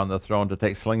brother on the throne to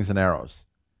take slings and arrows.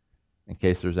 in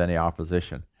case there's any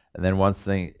opposition. And then once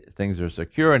things are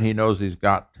secure and he knows he's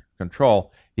got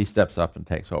control, he steps up and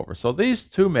takes over. So these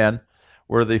two men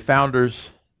were the founders,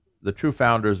 the true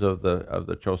founders of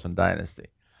the Chosŏn dynasty.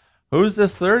 Who's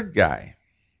this third guy?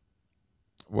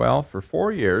 Well, for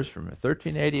 4 years, from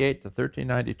 1388 to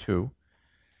 1392,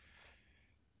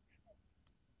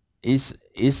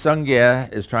 Lee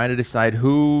Sung-ge is trying to decide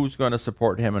who's going to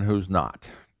support him and who's not.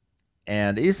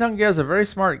 And Lee Sung-ge is a very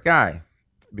smart guy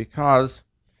because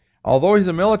although he's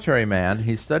a military man,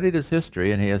 he studied his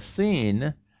history and he has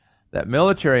seen that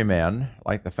military men,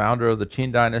 like the founder of the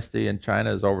Qin dynasty in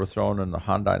China is overthrown and the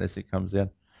Han dynasty comes in.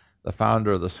 The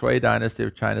founder of the Sui dynasty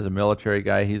of China is a military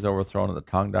guy. He's overthrown and the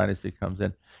Tang dynasty comes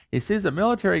in. He sees that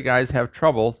military guys have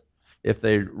trouble if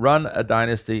they run a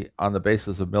dynasty on the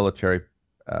basis of military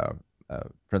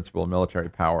principle, military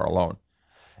power alone.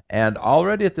 And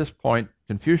already at this point,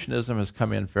 Confucianism has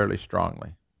come in fairly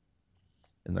strongly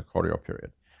in the Koryo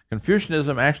period.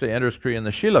 Confucianism actually enters Korea in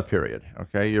the Shilla period.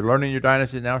 Okay, you're learning your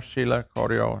dynasty now, Shilla,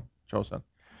 Koryo, Chosŏn.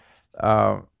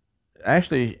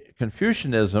 Actually,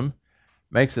 Confucianism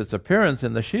makes its appearance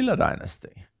in the Shilla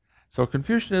dynasty. So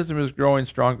Confucianism is growing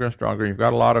stronger and stronger. You've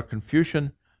got a lot of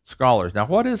Confucian scholars. Now,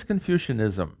 what is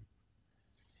Confucianism?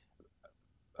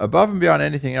 Above and beyond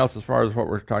anything else, as far as what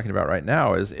we're talking about right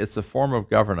now, is it's a form of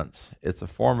governance. It's a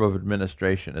form of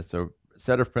administration. It's a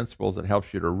set of principles that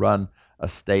helps you to run a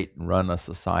state and run a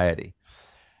society.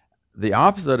 The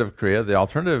opposite of Korea, the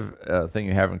alternative thing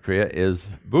you have in Korea is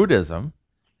Buddhism.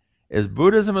 Is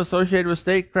Buddhism associated with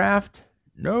statecraft?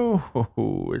 No,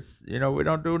 it's, we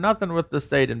don't do nothing with the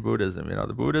state in Buddhism.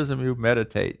 The Buddhism, you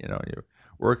meditate, you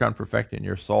work on perfecting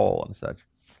your soul and such.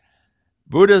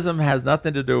 Buddhism has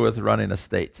nothing to do with running a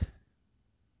state.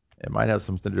 It might have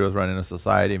something to do with running a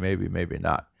society, maybe, maybe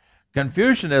not.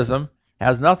 Confucianism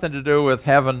has nothing to do with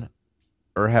heaven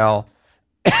or hell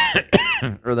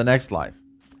or the next life.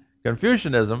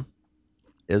 Confucianism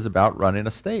is about running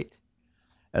a state.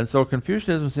 And so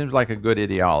Confucianism seems like a good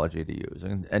ideology to use.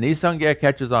 And Lee Sung-ge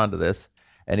catches on to this,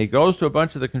 and he goes to a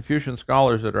bunch of the Confucian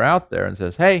scholars that are out there and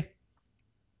says, hey,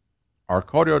 our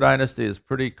Koryo dynasty is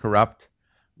pretty corrupt.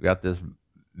 We've got this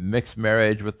mixed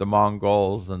marriage with the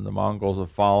Mongols, and the Mongols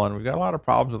have fallen. We've got a lot of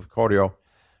problems with Koryo.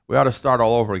 We ought to start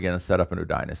all over again and set up a new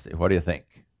dynasty. What do you think?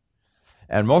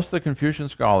 And most of the Confucian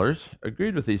scholars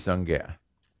agreed with Lee Sung-ge.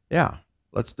 Yeah,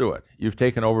 let's do it. You've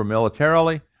taken over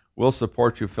militarily. We'll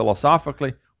support you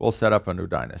philosophically. We'll set up a new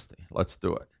dynasty. Let's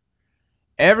do it.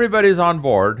 Everybody's on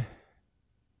board,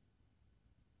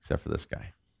 except for this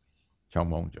guy,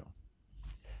 Changmongju.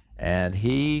 And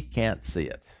he can't see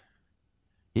it.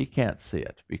 He can't see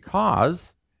it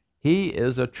because he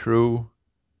is a true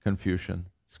Confucian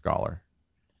scholar.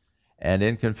 And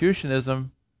in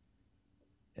Confucianism,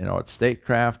 it's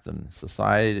statecraft and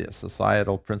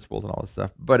societal principles and all this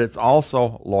stuff, but it's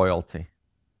also loyalty.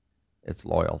 It's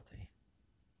loyalty.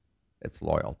 It's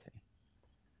loyalty.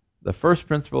 The first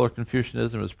principle of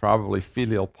Confucianism is probably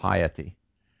filial piety,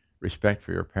 respect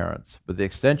for your parents. But the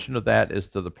extension of that is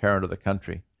to the parent of the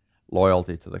country,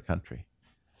 loyalty to the country.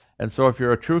 And so if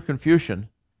you're a true Confucian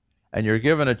and you're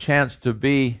given a chance to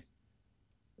be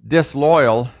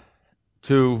disloyal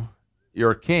to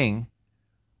your king,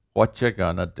 what you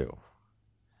gonna do?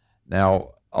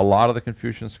 Now, a lot of the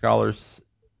Confucian scholars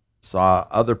saw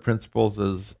other principles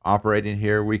as operating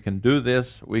here. We can do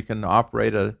this. We can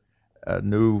operate a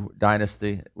new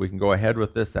dynasty. We can go ahead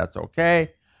with this. That's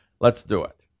okay. Let's do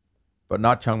it. But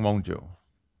not Changmongju.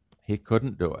 He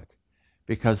couldn't do it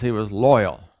because he was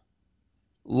loyal.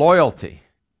 Loyalty.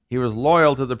 He was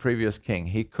loyal to the previous king.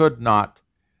 He could not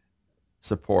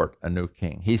support a new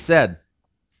king. He said,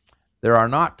 there are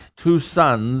not two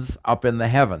suns up in the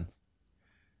heaven.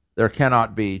 There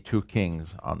cannot be two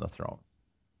kings on the throne.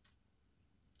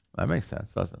 That makes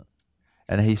sense, doesn't it?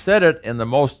 And he said it in the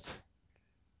most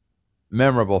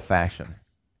memorable fashion.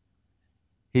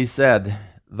 He said,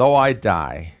 though I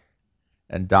die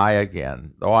and die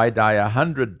again, though I die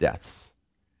 100 deaths,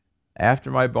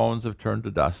 after my bones have turned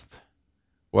to dust,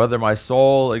 whether my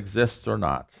soul exists or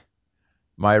not,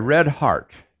 my red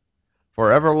heart,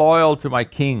 forever loyal to my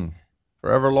king,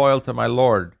 forever loyal to my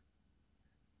Lord,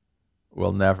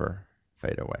 will never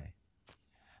fade away.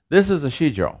 This is a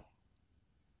Shizhou.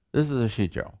 This is a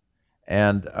Shizhou.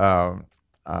 And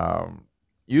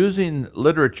using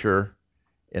literature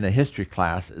in a history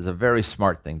class is a very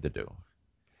smart thing to do.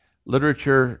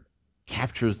 Literature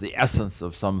captures the essence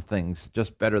of some things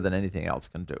just better than anything else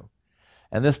can do.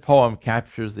 And this poem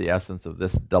captures the essence of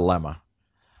this dilemma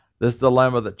that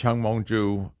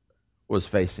Changmongju was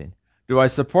facing. Do I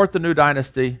support the new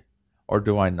dynasty or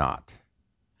do I not?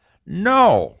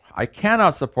 No, I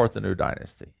cannot support the new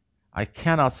dynasty. I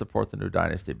cannot support the new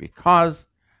dynasty because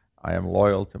I am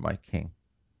loyal to my king.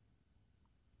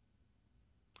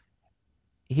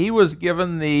 He was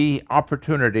given the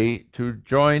opportunity to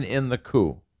join in the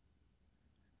coup,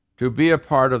 to be a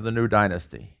part of the new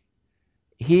dynasty.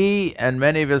 He and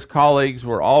many of his colleagues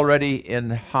were already in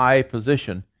high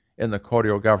position in the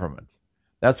Koryo government.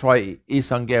 That's why Lee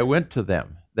Sung-ge went to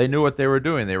them. They knew what they were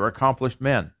doing. They were accomplished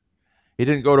men. He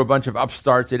didn't go to a bunch of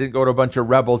upstarts. He didn't go to a bunch of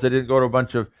rebels. He didn't go to a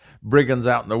bunch of brigands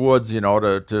out in the woods,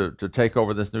 to take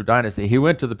over this new dynasty. He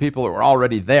went to the people that were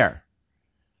already there.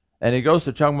 And he goes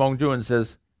to Chung Mong-ju and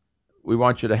says, we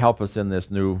want you to help us in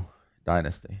this new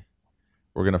dynasty.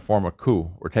 We're going to form a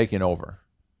coup. We're taking over.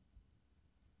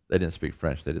 They didn't speak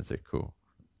French. They didn't say coup.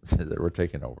 They were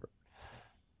taking over.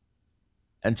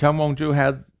 And Chung Mong-ju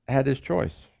had his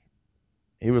choice.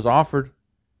 He was offered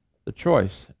the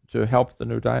choice to help the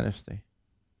new dynasty.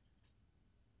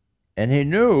 And he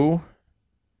knew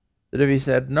that if he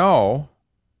said no,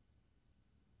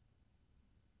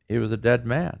 he was a dead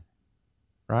man.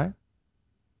 Right?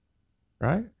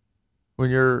 Right? When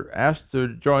you're asked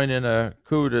to join in a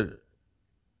coup to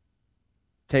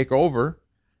take over,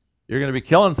 you're going to be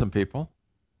killing some people.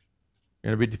 You're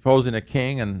going to be deposing a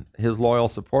king and his loyal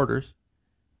supporters.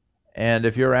 And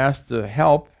if you're asked to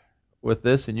help with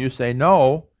this and you say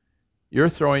no, you're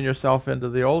throwing yourself into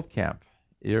the old camp.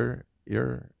 You're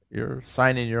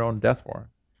signing your own death warrant.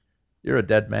 You're a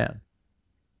dead man.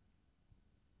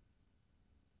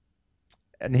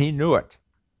 And he knew it.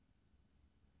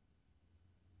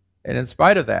 And in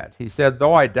spite of that, he said,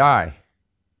 though I die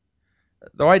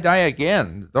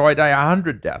again, though I die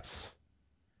 100 deaths.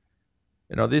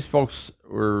 These folks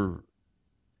were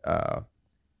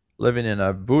living in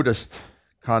a Buddhist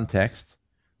context,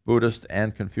 Buddhist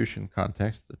and Confucian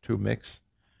context, the two mix.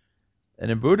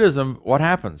 And in Buddhism, what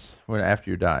happens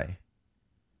after you die?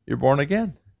 You're born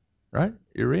again, right?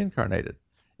 You're reincarnated.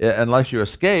 Unless you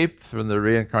escape from the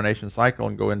reincarnation cycle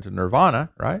and go into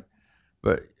nirvana, right?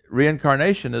 But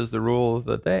reincarnation is the rule of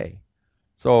the day.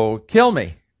 So kill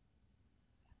me,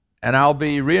 and I'll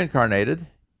be reincarnated,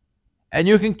 and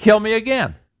you can kill me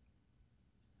again.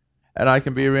 And I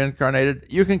can be reincarnated.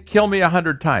 You can kill me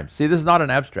 100 times. See, this is not an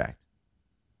abstract.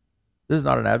 This is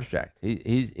not an abstract.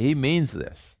 He means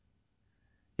this.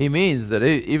 He means that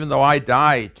even though I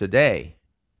die today,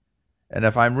 and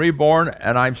if I'm reborn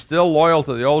and I'm still loyal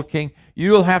to the old king,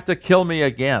 you'll have to kill me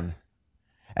again.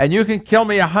 And you can kill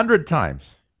me 100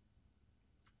 times.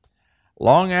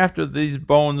 Long after these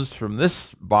bones from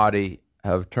this body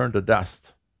have turned to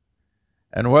dust,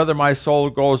 and whether my soul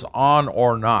goes on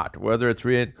or not, whether it's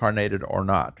reincarnated or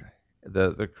not,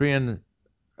 the Korean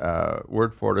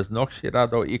word for it is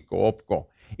nokshirado ikko opko.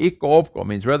 Ikko opko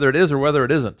means whether it is or whether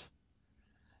it isn't.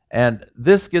 And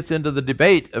this gets into the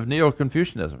debate of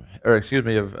Neo-Confucianism,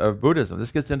 of Buddhism.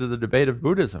 This gets into the debate of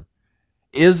Buddhism.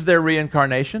 Is there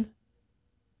reincarnation?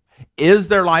 Is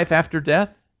there life after death?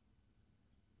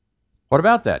 What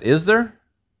about that? Is there?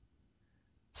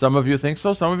 Some of you think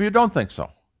so, some of you don't think so,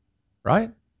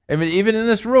 right? I mean, even in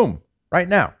this room right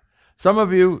now, some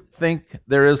of you think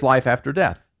there is life after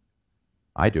death.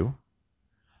 I do.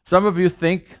 Some of you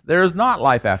think there is not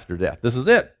life after death. This is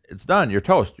it. It's done. You're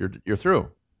toast. You're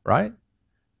through, right?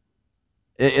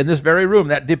 In this very room,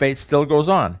 that debate still goes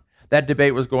on. That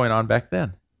debate was going on back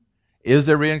then. Is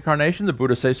there reincarnation? The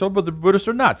Buddhists say so, but the Buddhists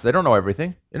are nuts. They don't know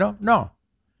everything. No.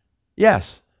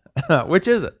 Yes. Which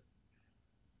is it?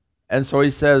 And so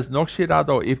he says,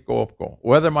 Nokshirado ifko opko,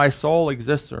 whether my soul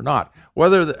exists or not,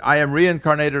 whether I am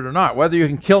reincarnated or not, whether you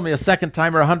can kill me a second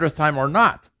time or 100th time or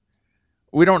not,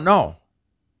 we don't know.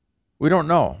 We don't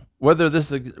know whether this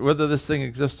thing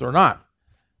exists or not.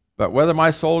 But whether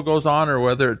my soul goes on or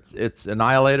whether it's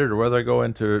annihilated or whether I go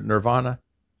into nirvana,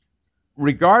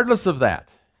 regardless of that,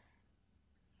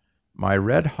 my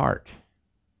red heart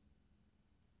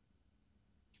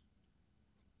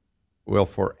will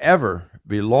forever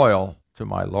be loyal to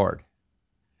my Lord,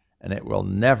 and it will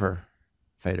never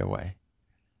fade away.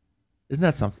 Isn't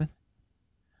that something?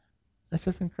 That's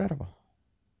just incredible.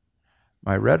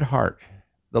 My red heart,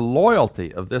 the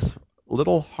loyalty of this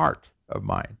little heart of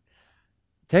mine.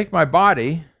 Take my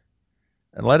body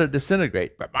and let it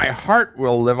disintegrate, but my heart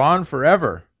will live on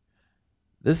forever.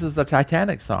 This is the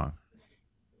Titanic song.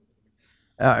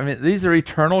 These are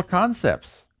eternal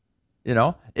concepts.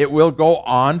 It will go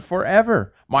on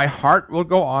forever. My heart will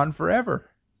go on forever.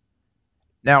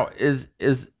 Now, is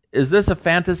this a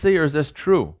fantasy or is this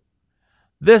true?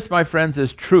 This, my friends,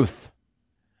 is truth.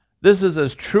 This is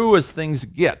as true as things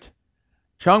get.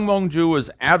 Chung Mong-ju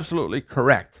was absolutely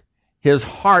correct. His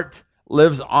heart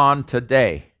lives on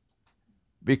today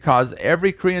because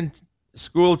every Korean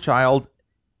school child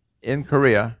in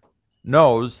Korea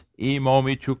knows 이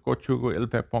몸이 죽고 추고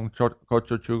일백봉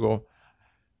고쳐 주고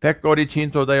백골이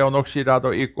진토되어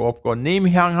녹시라도 있고 없고 님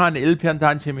향한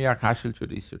일편단심이야 가실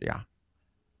줄 있으랴.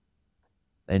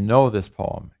 They know this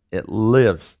poem. It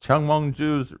lives. Chung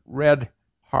Mong-ju's red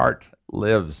heart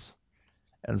lives.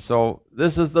 And so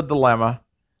this is the dilemma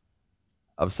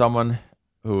of someone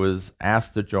who is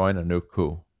asked to join a new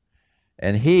coup.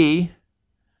 And he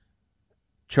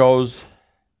chose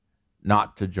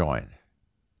not to join.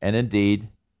 And indeed,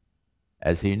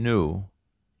 as he knew,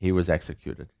 he was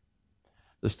executed.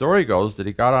 The story goes that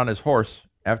he got on his horse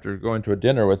after going to a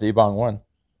dinner with Lee Bang-won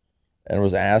and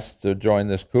was asked to join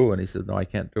this coup, and he said, no, I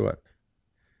can't do it.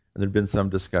 And there'd been some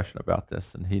discussion about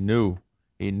this, and he knew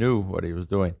what he was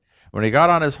doing. When he got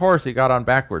on his horse, he got on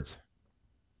backwards.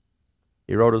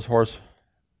 He rode his horse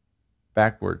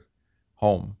backward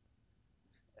home,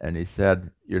 and he said,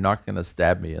 you're not going to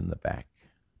stab me in the back.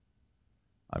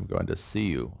 I'm going to see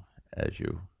you as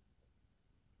you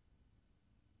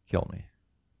kill me.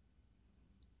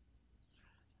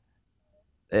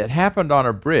 It happened on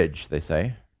a bridge, they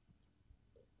say,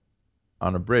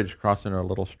 on a bridge crossing a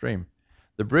little stream.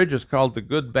 The bridge is called the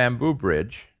Good Bamboo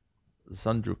Bridge, the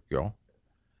Sanjukyo,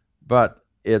 but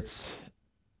it's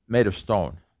made of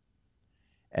stone,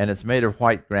 and it's made of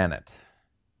white granite.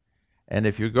 And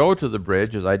if you go to the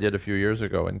bridge, as I did a few years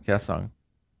ago in Chosŏn,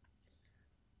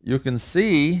 you can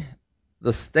see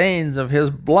the stains of his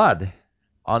blood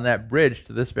on that bridge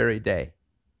to this very day.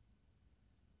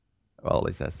 Well, at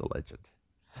least that's the legend.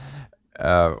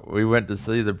 We went to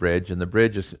see the bridge, and the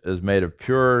bridge is made of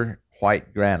pure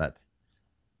white granite.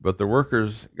 But the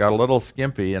workers got a little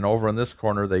skimpy, and over in this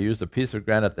corner they used a piece of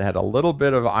granite that had a little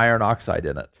bit of iron oxide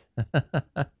in it.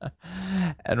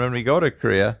 And when we go to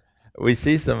Korea, we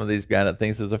see some of these granite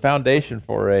things. There's a foundation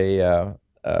for a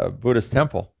Buddhist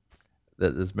temple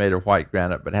that is made of white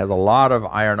granite, but has a lot of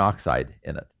iron oxide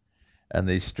in it. And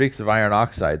these streaks of iron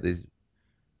oxide, these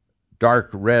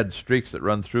dark red streaks that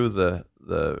run through the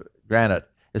granite,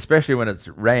 especially when it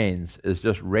rains, is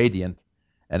just radiant,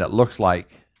 and it looks like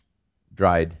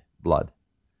dried blood.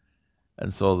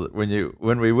 And so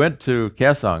when we went to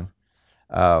Chosŏn,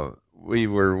 we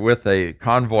were with a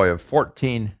convoy of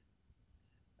 14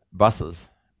 buses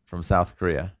from South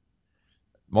Korea,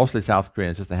 mostly South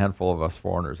Koreans, just a handful of us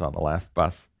foreigners on the last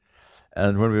bus.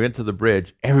 And when we went to the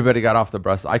bridge, everybody got off the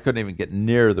bus. I couldn't even get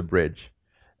near the bridge.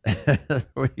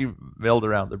 We milled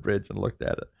around the bridge and looked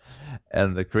at it.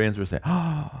 And the Koreans were saying,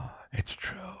 oh, it's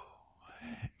true.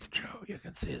 It's true. You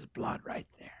can see his blood right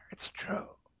there. It's true.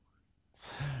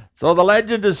 So the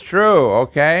legend is true,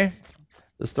 okay?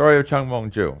 The story of Chung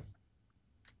Mong-ju.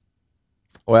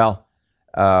 Well,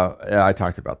 yeah, I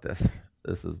talked about this.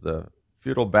 This is the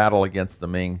feudal battle against the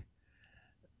Ming.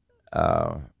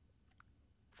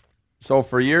 So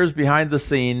for years behind the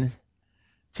scene,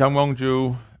 Chung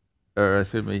Mong-ju,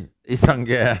 Lee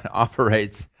Sung-ge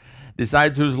operates,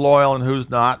 decides who's loyal and who's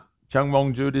not. Chung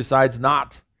Mong-ju decides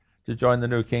not to join the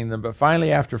new kingdom, but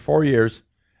finally, after 4 years,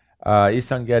 Lee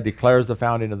Sung-ge declares the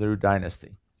founding of the new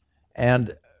dynasty.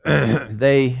 And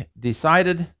they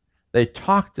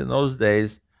talked in those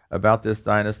days about this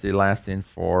dynasty lasting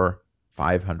for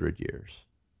 500 years.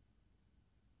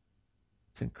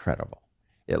 It's incredible.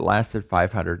 It lasted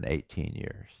 518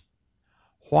 years.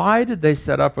 Why did they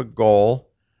set up a goal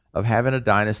of having a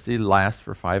dynasty last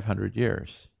for 500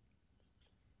 years?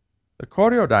 The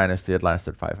Koryo dynasty had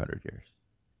lasted 500 years.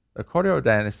 The Koryo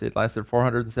dynasty had lasted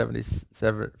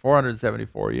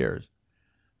 474 years.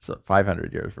 So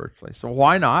 500 years virtually. So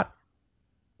why not?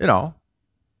 You know,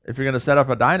 if you're going to set up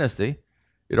a dynasty,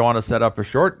 you don't want to set up a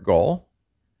short goal.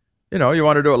 You know, you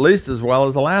want to do at least as well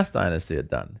as the last dynasty had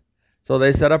done. So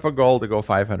they set up a goal to go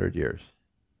 500 years.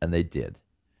 And they did.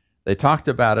 They talked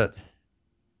about it,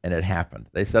 and it happened.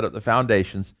 They set up the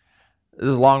foundations. This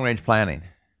is long-range planning,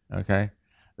 okay?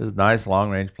 This is nice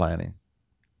long-range planning.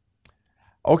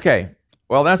 Okay,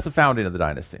 well, that's the founding of the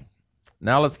dynasty.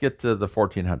 Now let's get to the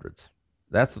 1400s.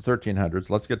 That's the 1300s.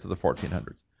 Let's get to the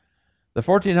 1400s. The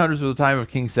 1400s was the time of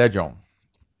King Sejong.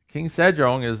 King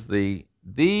Sejong is the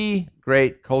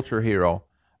great culture hero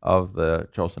of the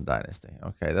Chosŏn dynasty.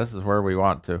 Okay, this is where we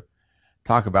want to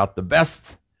talk about the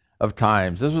best of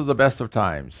times. This was the best of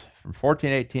times, from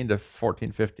 1418 to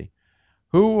 1450.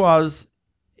 Who was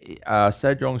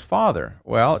Sejong's father?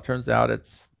 Well, it turns out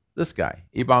it's this guy,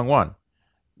 Lee Bang-won,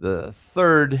 the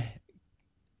third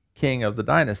king of the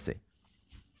dynasty.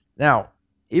 Now,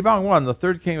 Lee Bang-won, the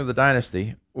third king of the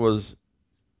dynasty, was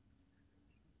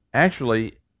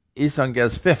actually Lee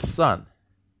Sung-ge's fifth son.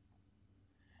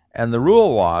 And the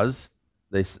rule was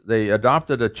they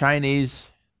adopted a Chinese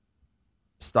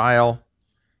style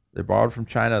They borrowed from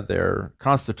China their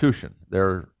constitution,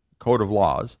 their code of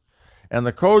laws. And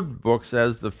the code book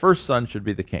says the first son should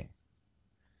be the king.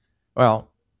 Well,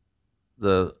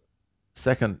 the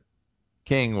second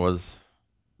king was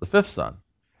the fifth son.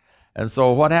 And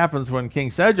so what happens when King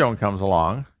Sejong comes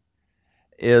along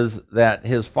is that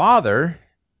his father,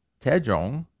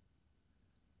 Taejong,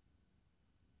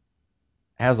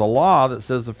 has a law that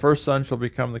says the first son shall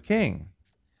become the king.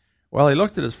 Well, he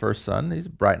looked at his first son. He's a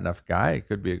bright enough guy. He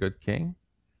could be a good king.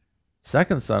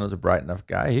 Second son is a bright enough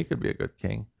guy. He could be a good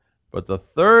king. But the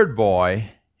third boy,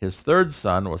 his third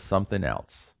son, was something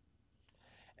else.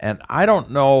 And I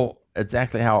don't know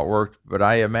exactly how it worked, but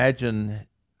I imagine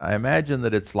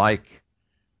that it's like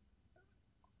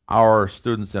our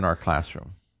students in our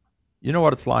classroom. You know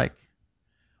what it's like?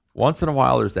 Once in a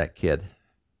while there's that kid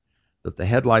that the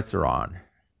headlights are on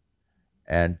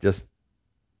and just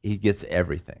he gets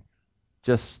everything.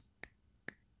 Just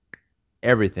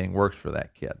everything works for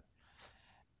that kid.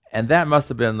 And that must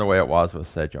have been the way it was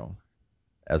with Sejong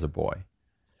as a boy.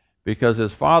 Because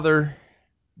his father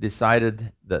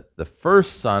decided that the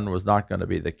first son was not going to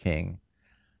be the king.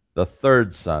 The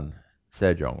third son,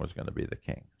 Sejong, was going to be the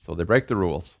king. So they break the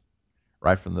rules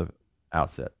right from the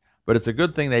outset. But it's a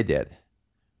good thing they did,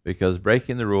 because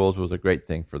breaking the rules was a great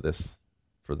thing for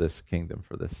this kingdom,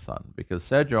 for this son. Because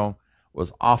Sejong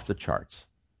was off the charts.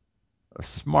 A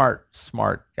smart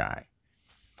guy.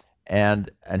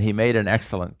 And he made an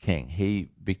excellent king. He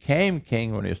became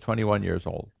king when he was 21 years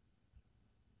old.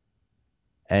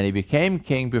 And he became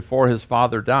king before his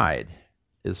father died.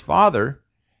 His father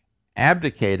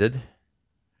abdicated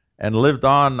and lived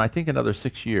on, I think, another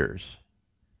 6 years.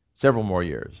 Several more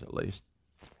years, at least.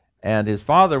 And his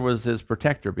father was his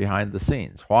protector behind the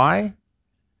scenes. Why?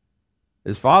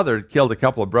 His father had killed a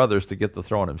couple of brothers to get the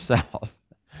throne himself.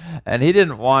 And he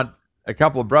didn't want a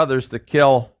couple of brothers to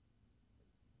kill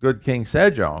good King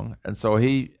Sejong, and so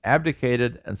he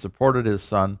abdicated and supported his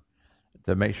son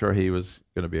to make sure he was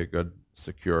going to be a good,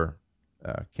 secure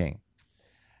king.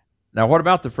 Now, what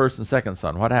about the first and second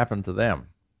son? What happened to them?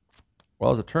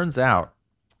 Well, as it turns out,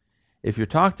 if you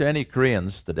talk to any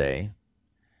Koreans today,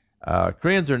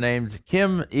 Koreans are named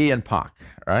Kim, E, and Pak,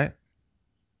 right?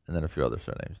 And then a few other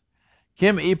surnames.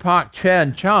 Kim, E, Pak,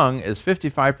 Chen, Chung is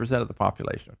 55% of the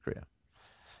population of Korea.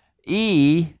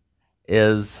 E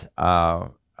is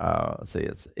let's see,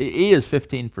 it's E is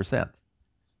 15%.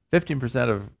 15%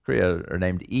 of Korea are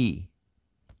named E.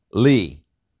 Lee,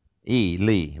 E,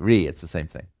 Lee, Ri, it's the same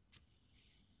thing.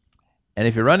 And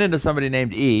if you run into somebody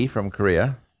named E from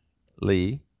Korea,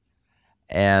 Lee,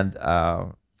 and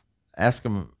ask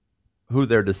them who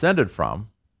they're descended from,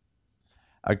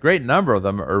 a great number of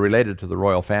them are related to the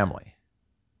royal family,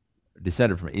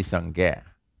 descended from Isangge.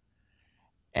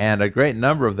 And a great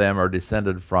number of them are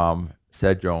descended from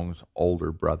Sejong's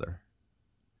older brother.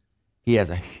 He has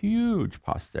a huge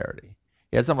posterity.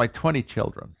 He has something like 20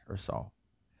 children or so.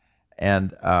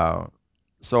 And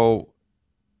so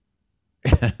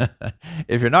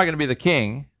if you're not going to be the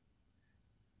king,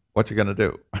 what you going to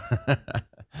do?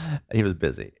 He was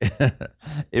busy.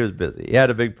 He was busy. He had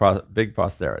a big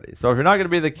posterity. So if you're not going to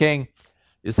be the king,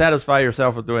 you satisfy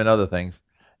yourself with doing other things.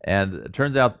 And it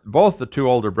turns out both the two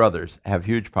older brothers have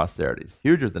huge posterities,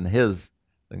 huger than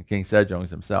King Sejong's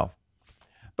himself.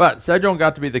 But Sejong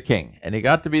got to be the king, and he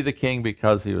got to be the king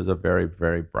because he was a very,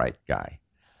 very bright guy.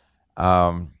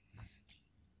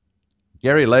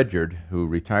 Gary Ledyard, who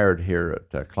retired here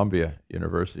at Columbia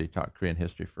University, taught Korean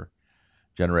history for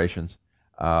generations,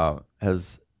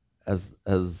 is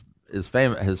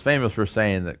famous for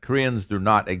saying that Koreans do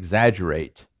not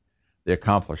exaggerate the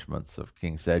accomplishments of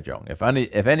King Sejong.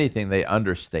 If anything, they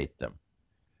understate them.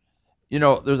 You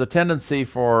know, there's a tendency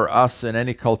for us in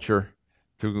any culture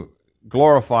to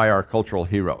glorify our cultural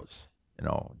heroes. You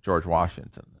know, George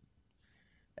Washington,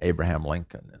 Abraham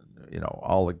Lincoln, and, you know,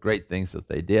 all the great things that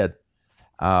they did.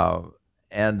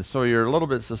 And so you're a little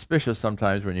bit suspicious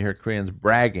sometimes when you hear Koreans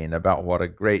bragging about what a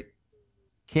great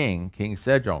king King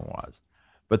Sejong was.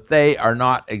 But they are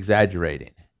not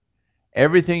exaggerating.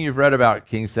 Everything you've read about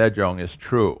King Sejong is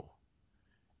true.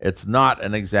 It's not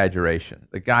an exaggeration.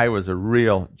 The guy was a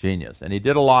real genius, and he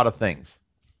did a lot of things.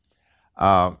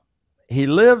 He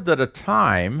lived at a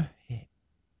time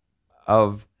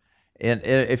of,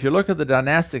 if you look at the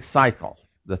dynastic cycle,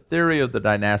 the theory of the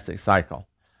dynastic cycle,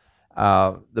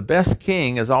 the best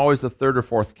king is always the third or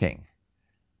fourth king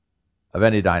of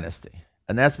any dynasty.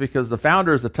 And that's because the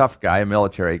founder is a tough guy, a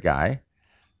military guy.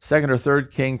 Second or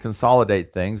third king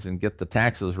consolidate things and get the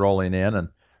taxes rolling in. And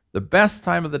the best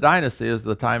time of the dynasty is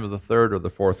the time of the third or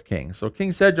the fourth king. So King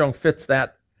Sejong fits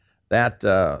that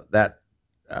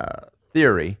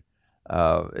theory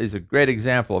He's a great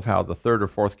example of how the third or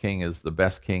fourth king is the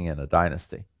best king in a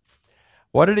dynasty.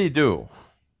 What did he do?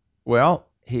 Well,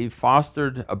 he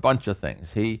fostered a bunch of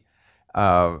things. He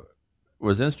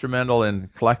was instrumental in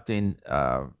collecting,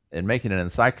 in making an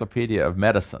encyclopedia of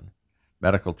medicine,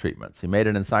 medical treatments. He made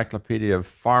an encyclopedia of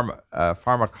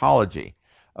pharmacology,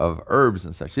 of herbs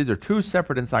and such. These are two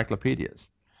separate encyclopedias.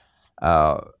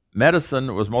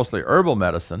 Medicine was mostly herbal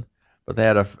medicine, but they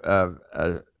had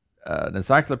an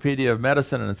encyclopedia of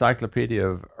medicine, an encyclopedia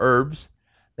of herbs.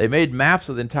 They made maps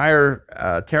of the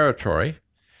entire territory.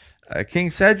 King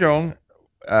Sejong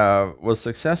was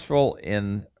successful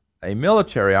in a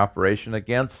military operation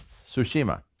against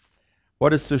Tsushima.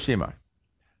 What is Tsushima?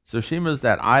 Tsushima is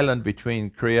that island between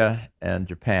Korea and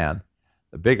Japan,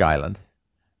 the big island,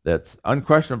 that's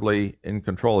unquestionably in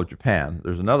control of Japan.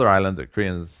 There's another island that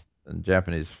Koreans and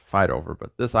Japanese fight over,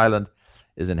 but this island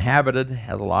is inhabited,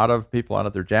 has a lot of people on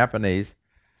it. They're Japanese,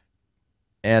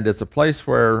 and it's a place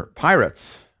where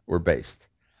pirates were based,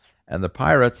 and the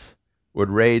pirates would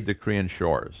raid the Korean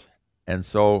shores. And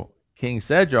so King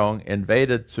Sejong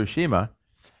invaded Tsushima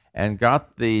and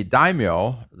got the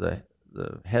daimyo, the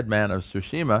headman of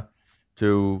Tsushima,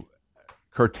 to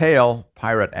curtail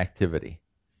pirate activity.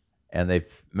 And they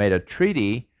made a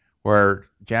treaty where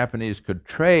Japanese could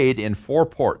trade in 4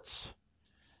 ports.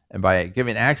 And by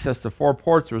giving access to 4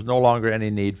 ports, there was no longer any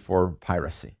need for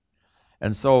piracy.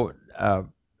 And so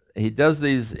he does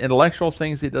these intellectual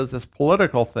things, he does this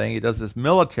political thing, he does this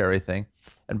military thing.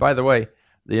 And by the way,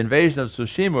 the invasion of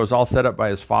Tsushima was all set up by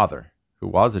his father, who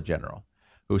was a general,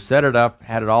 who set it up,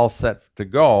 had it all set to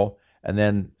go, and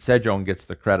then Sejong gets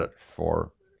the credit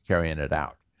for carrying it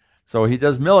out. So he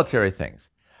does military things.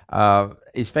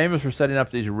 He's famous for setting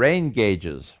up these rain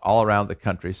gauges all around the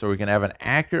country so we can have an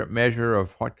accurate measure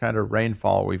of what kind of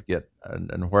rainfall we get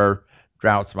and where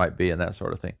droughts might be and that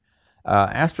sort of thing.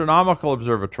 Astronomical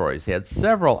observatories. He had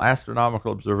several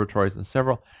astronomical observatories and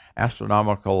several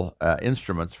astronomical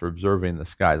instruments for observing the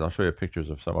skies. I'll show you pictures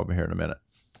of some of them here in a minute.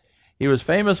 He was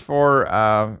famous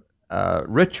for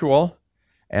ritual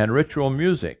and ritual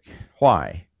music.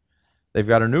 Why? They've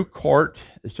got a new court.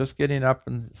 It's just getting up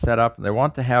and set up, and they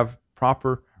want to have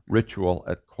proper ritual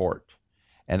at court.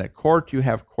 And at court, you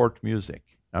have court music.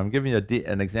 Now, I'm giving you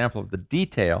an example of the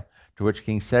detail to which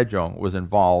King Sejong was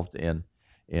involved in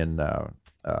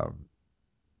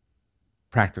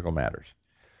practical matters.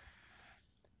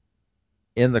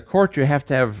 In the court, you have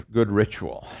to have good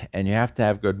ritual, and you have to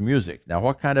have good music. Now,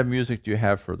 what kind of music do you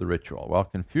have for the ritual? Well,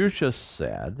 Confucius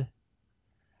said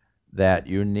that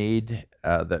you need,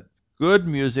 that good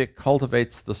music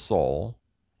cultivates the soul,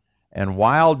 and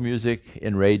wild music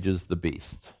enrages the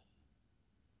beast.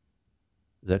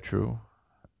 Is that true?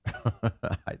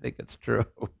 I think it's true.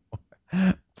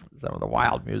 Some of the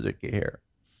wild music you hear.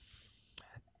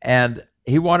 And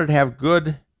he wanted to have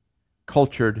good,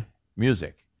 cultured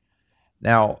music.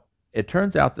 Now, it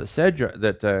turns out that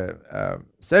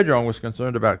Sejong was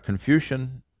concerned about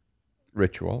Confucian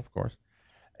ritual, of course,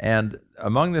 and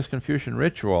among this Confucian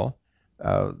ritual,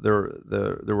 there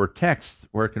were texts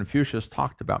where Confucius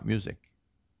talked about music,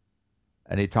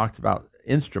 and he talked about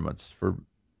instruments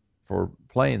for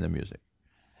playing the music.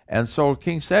 And so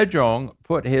King Sejong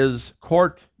put his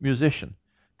court musician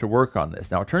to work on this.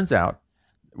 Now, it turns out,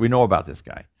 we know about this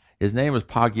guy. His name was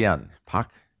Pak Yun.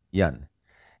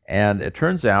 And it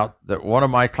turns out that one of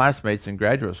my classmates in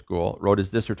graduate school wrote his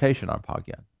dissertation on Pak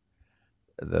Yun.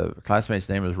 The classmate's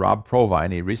name is Rob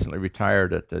Provine. He recently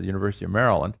retired at the University of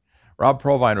Maryland. Rob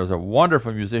Provine was a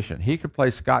wonderful musician. He could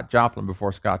play Scott Joplin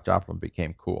before Scott Joplin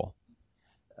became cool,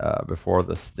 before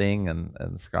the Sting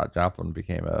and Scott Joplin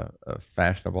became a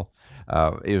fashionable.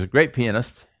 He was a great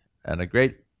pianist and a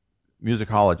great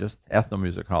musicologist,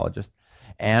 ethnomusicologist,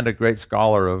 and a great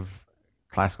scholar of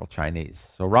classical Chinese.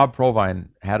 So Rob Provine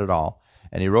had it all,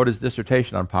 and he wrote his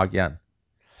dissertation on Pak Yun.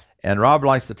 And Rob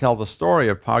likes to tell the story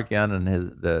of Pak Yun and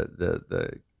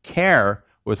the care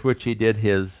with which he did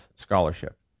his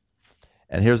scholarship.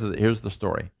 And here's the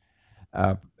story.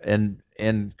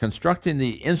 In constructing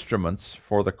the instruments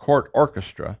for the court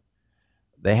orchestra,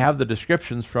 they have the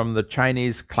descriptions from the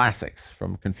Chinese classics,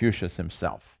 from Confucius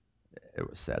himself, it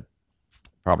was said.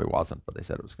 Probably wasn't, but they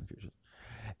said it was Confucius.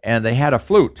 And they had a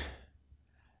flute,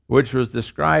 which was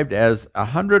described as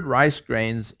 100 rice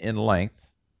grains in length,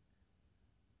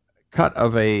 cut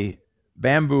of a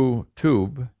bamboo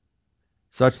tube,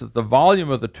 such that the volume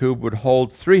of the tube would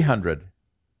hold 300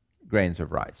 grains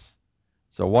of rice.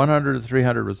 So 100 to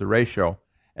 300 was the ratio,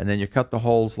 and then you cut the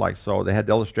holes like so. They had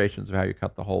illustrations of how you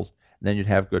cut the holes, and then you'd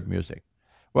have good music.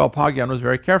 Well, Pak Yun was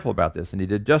very careful about this, and he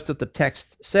did just as the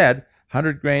text said,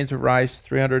 100 grains of rice,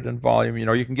 300 in volume. You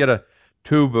know, you can get a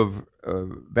tube of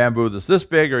bamboo that's this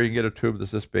big, or you can get a tube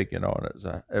that's this big, and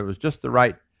it was just the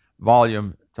right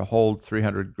volume to hold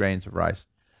 300 grains of rice.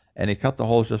 And he cut the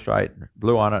holes just right,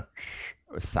 blew on it.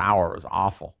 It was sour. It was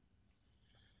awful.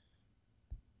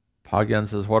 Pa Gen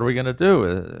says, what are we going to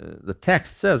do? The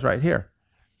text says right here.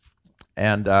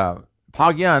 And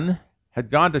Pa Gen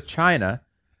had gone to China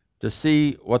to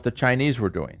see what the Chinese were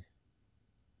doing.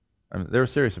 I mean, they were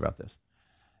serious about this.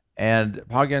 And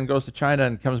Pa Gen goes to China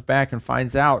and comes back and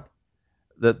finds out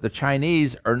that the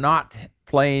Chinese are not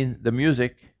playing the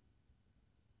music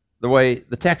the way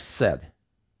the text said.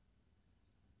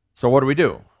 So what do we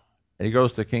do? And he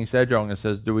goes to King Sejong and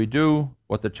says, do we do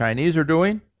what the Chinese are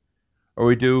doing, or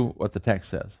we do what the text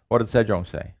says? What did Sejong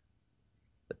say?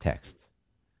 The text.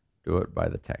 Do it by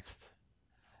the text.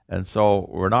 And so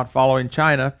we're not following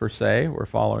China per se. We're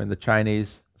following the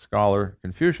Chinese scholar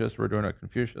Confucius. We're doing what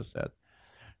Confucius said.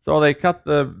 So they cut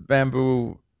the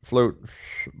bamboo flute,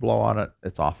 blow on it.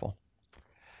 It's awful.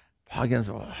 Pa Gen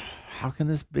says, well, how can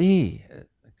this be?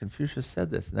 Confucius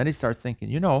said this. And then he starts thinking,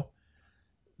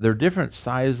 there are different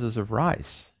sizes of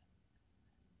rice.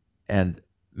 And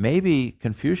maybe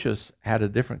Confucius had a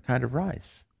different kind of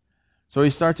rice. So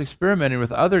he starts experimenting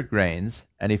with other grains,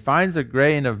 and he finds a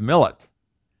grain of millet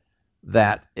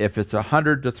that if it's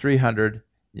 100 to 300,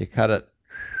 you cut it,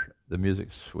 the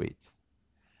music's sweet.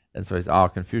 And so he says,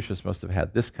 Confucius must have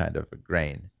had this kind of a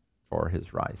grain for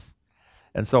his rice.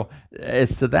 And so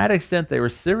it's to that extent they were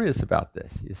serious about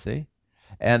this, you see.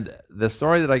 And the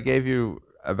story that I gave you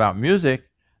about music,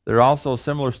 there are also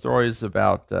similar stories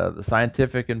about the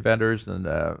scientific inventors and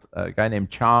a guy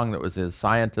named Chang that was his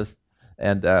scientist.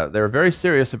 And they were very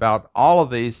serious about all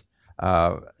of these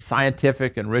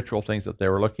scientific and ritual things that they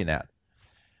were looking at.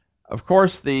 Of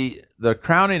course, the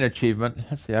crowning achievement,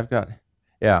 the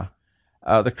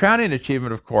crowning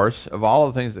achievement, of course, of all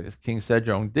of the things that King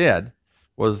Sejong did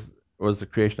was the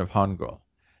creation of Hangul.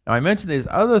 Now, I mention these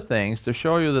other things to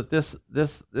show you that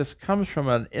this comes from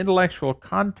an intellectual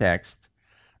context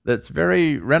that's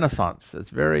very Renaissance. It's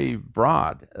very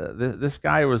broad. This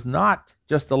guy was not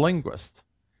just a linguist,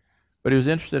 but he was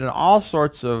interested in all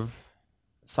sorts of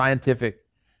scientific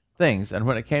things. And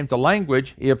when it came to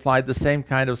language, he applied the same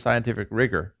kind of scientific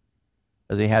rigor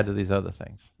as he had to these other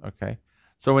things. Okay,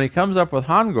 so when he comes up with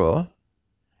Hangul,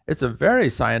 it's a very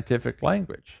scientific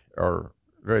language, or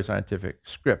very scientific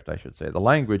script, I should say. The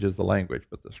language is the language,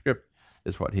 but the script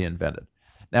is what he invented.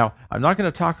 Now, I'm not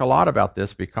going to talk a lot about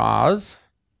this because,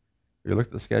 if you look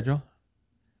at the schedule,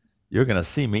 you're going to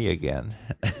see me again.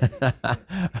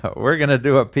 We're going to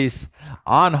do a piece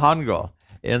on Hangul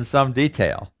in some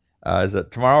detail. Is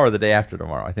it tomorrow or the day after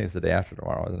tomorrow? I think it's the day after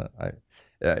tomorrow, isn't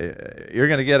it? You're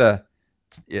going to get a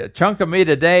chunk of me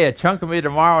today, a chunk of me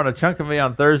tomorrow, and a chunk of me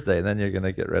on Thursday, and then you're going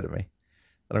to get rid of me.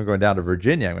 And I'm going down to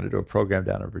Virginia. I'm going to do a program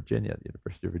down in Virginia, the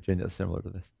University of Virginia, similar to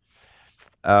this.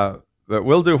 But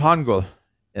we'll do Hangul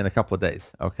in a couple of days,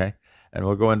 okay? And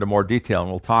we'll go into more detail, and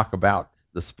we'll talk about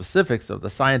the specifics of the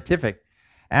scientific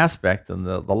aspect and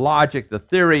the logic, the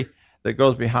theory that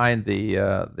goes behind the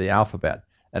alphabet.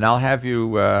 And I'll have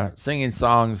you singing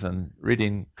songs and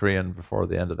reading Korean before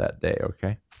the end of that day,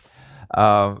 okay?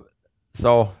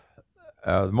 So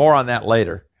more on that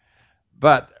later.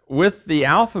 But with the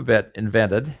alphabet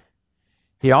invented,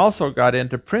 he also got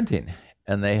into printing.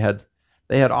 And they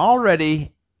had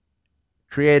already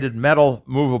created metal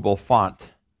movable font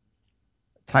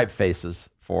typefaces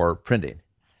for printing.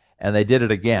 And they did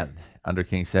it again under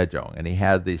King Sejong. And he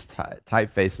had these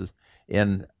typefaces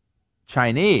in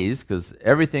Chinese, because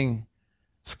everything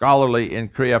scholarly in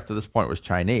Korea up to this point was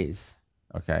Chinese,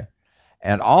 okay?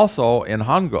 And also in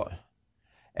Hangul.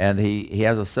 And he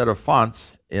has a set of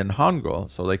fonts in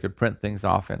Hangul, so they could print things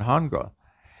off in Hangul.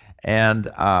 And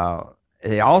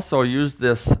he also used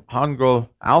this Hangul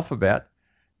alphabet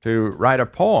to write a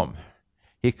poem.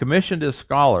 He commissioned his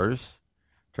scholars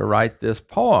to write this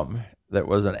poem that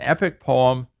was an epic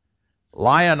poem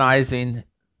lionizing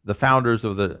the founders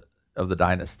of the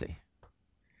dynasty.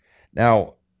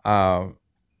 Now,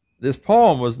 this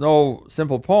poem was no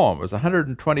simple poem. It was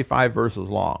 125 verses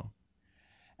long,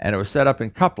 and it was set up in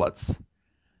couplets.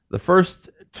 The first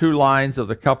two lines of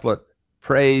the couplet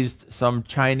praised some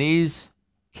Chinese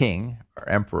king or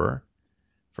emperor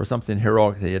for something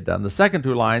heroic that he had done. The second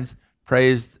two lines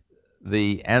praised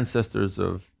the ancestors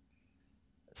of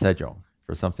Sejong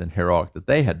for something heroic that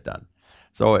they had done.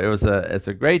 So it's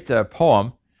a great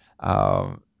poem.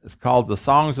 It's called The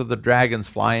Songs of the Dragons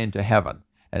Flying to Heaven,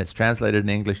 and it's translated in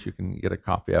English. You can get a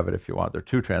copy of it if you want. There are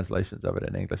two translations of it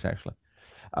in English, actually.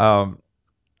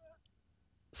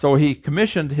 So he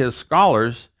commissioned his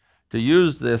scholars to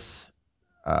use this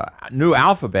new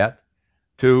alphabet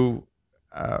to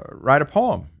write a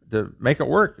poem, to make it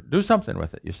work, do something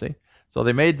with it, you see. So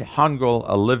they made Hangul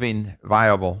a living,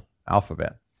 viable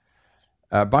alphabet.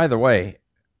 By the way,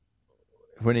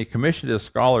 when he commissioned his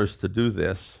scholars to do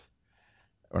this,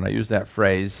 when I use that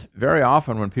phrase, very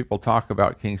often when people talk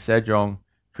about King Sejong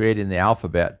creating the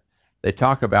alphabet, they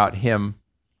talk about him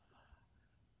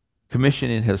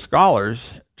commissioning his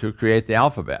scholars to create the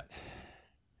alphabet.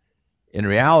 In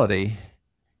reality,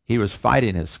 he was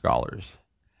fighting his scholars.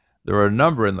 There were a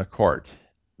number in the court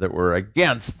that were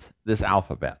against this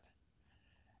alphabet.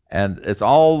 And it's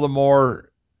all the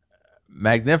more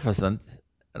magnificent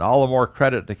and all the more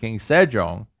credit to King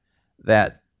Sejong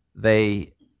that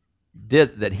he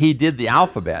did the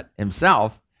alphabet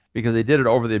himself, because he did it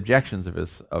over the objections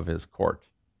of his court.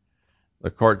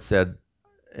 The court said,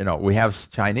 we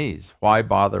have Chinese. Why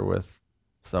bother with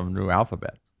some new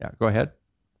alphabet? Yeah, go ahead.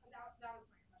 That was my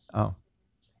question. Oh.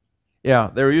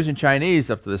 Yeah, they were using Chinese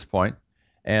up to this point,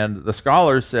 and the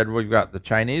scholars said, we've got the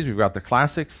Chinese, we've got the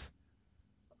classics.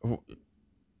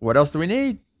 What else do we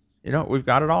need? We've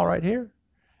got it all right here.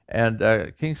 And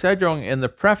King Sejong, in the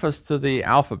preface to the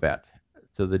alphabet,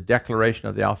 to the declaration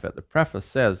of the alphabet, the preface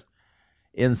says,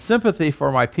 in sympathy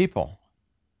for my people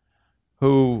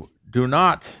who do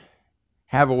not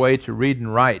have a way to read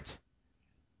and write,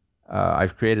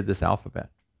 I've created this alphabet.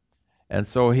 And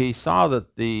so he saw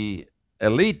that the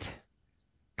elite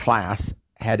class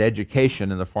had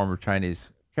education in the form of Chinese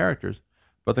characters,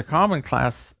 but the common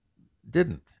class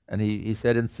didn't. And he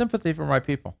said, in sympathy for my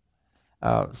people.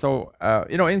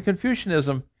 In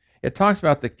Confucianism, it talks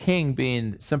about the king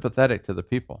being sympathetic to the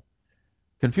people.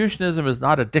 Confucianism is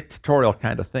not a dictatorial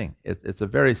kind of thing. It's a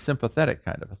very sympathetic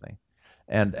kind of a thing.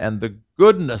 And the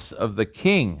goodness of the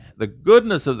king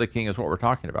is what we're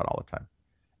talking about all the time.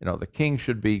 The king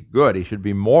should be good. He should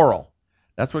be moral.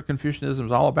 That's what Confucianism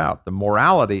is all about, the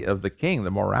morality of the king,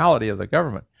 the morality of the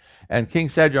government. And King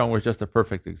Sejong was just a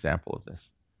perfect example of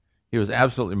this. He was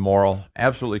absolutely moral,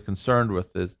 absolutely concerned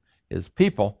with his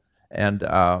people, and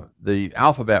the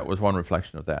alphabet was one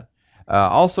reflection of that.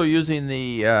 Also using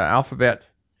the alphabet,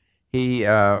 he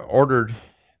ordered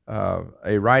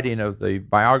a writing of the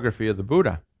biography of the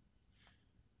Buddha.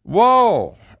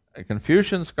 Whoa! A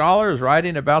Confucian scholar is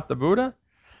writing about the Buddha?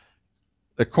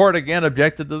 The court again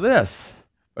objected to this.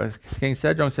 But King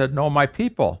Sejong said, no, my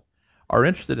people are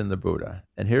interested in the Buddha.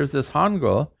 And here's this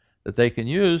Hangul that they can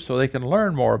use so they can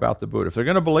learn more about the Buddha. If they're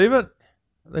going to believe it,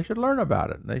 they should learn about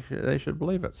it. And they should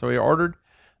believe it. So he ordered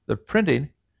the printing,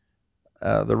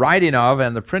 the writing of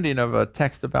and the printing of a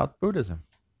text about Buddhism,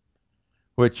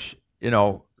 which,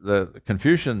 the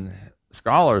Confucian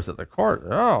scholars at the court,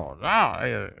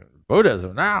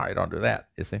 Buddhism, no, you don't do that,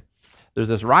 you see. There's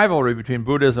this rivalry between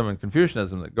Buddhism and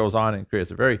Confucianism that goes on and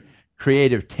creates a very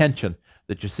creative tension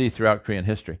that you see throughout Korean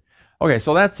history. Okay,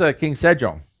 so that's King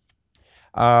Sejong.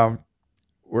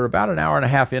 We're about an hour and a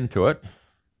half into it.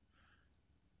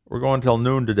 We're going until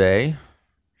noon today.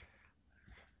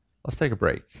 Let's take a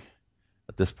break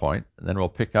at this point, and then we'll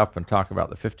pick up and talk about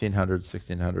the 1500s,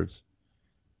 1600s,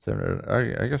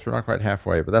 1700s. I guess we're not quite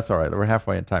halfway, but that's all right. We're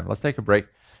halfway in time. Let's take a break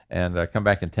and come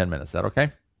back in 10 minutes. Is that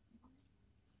okay?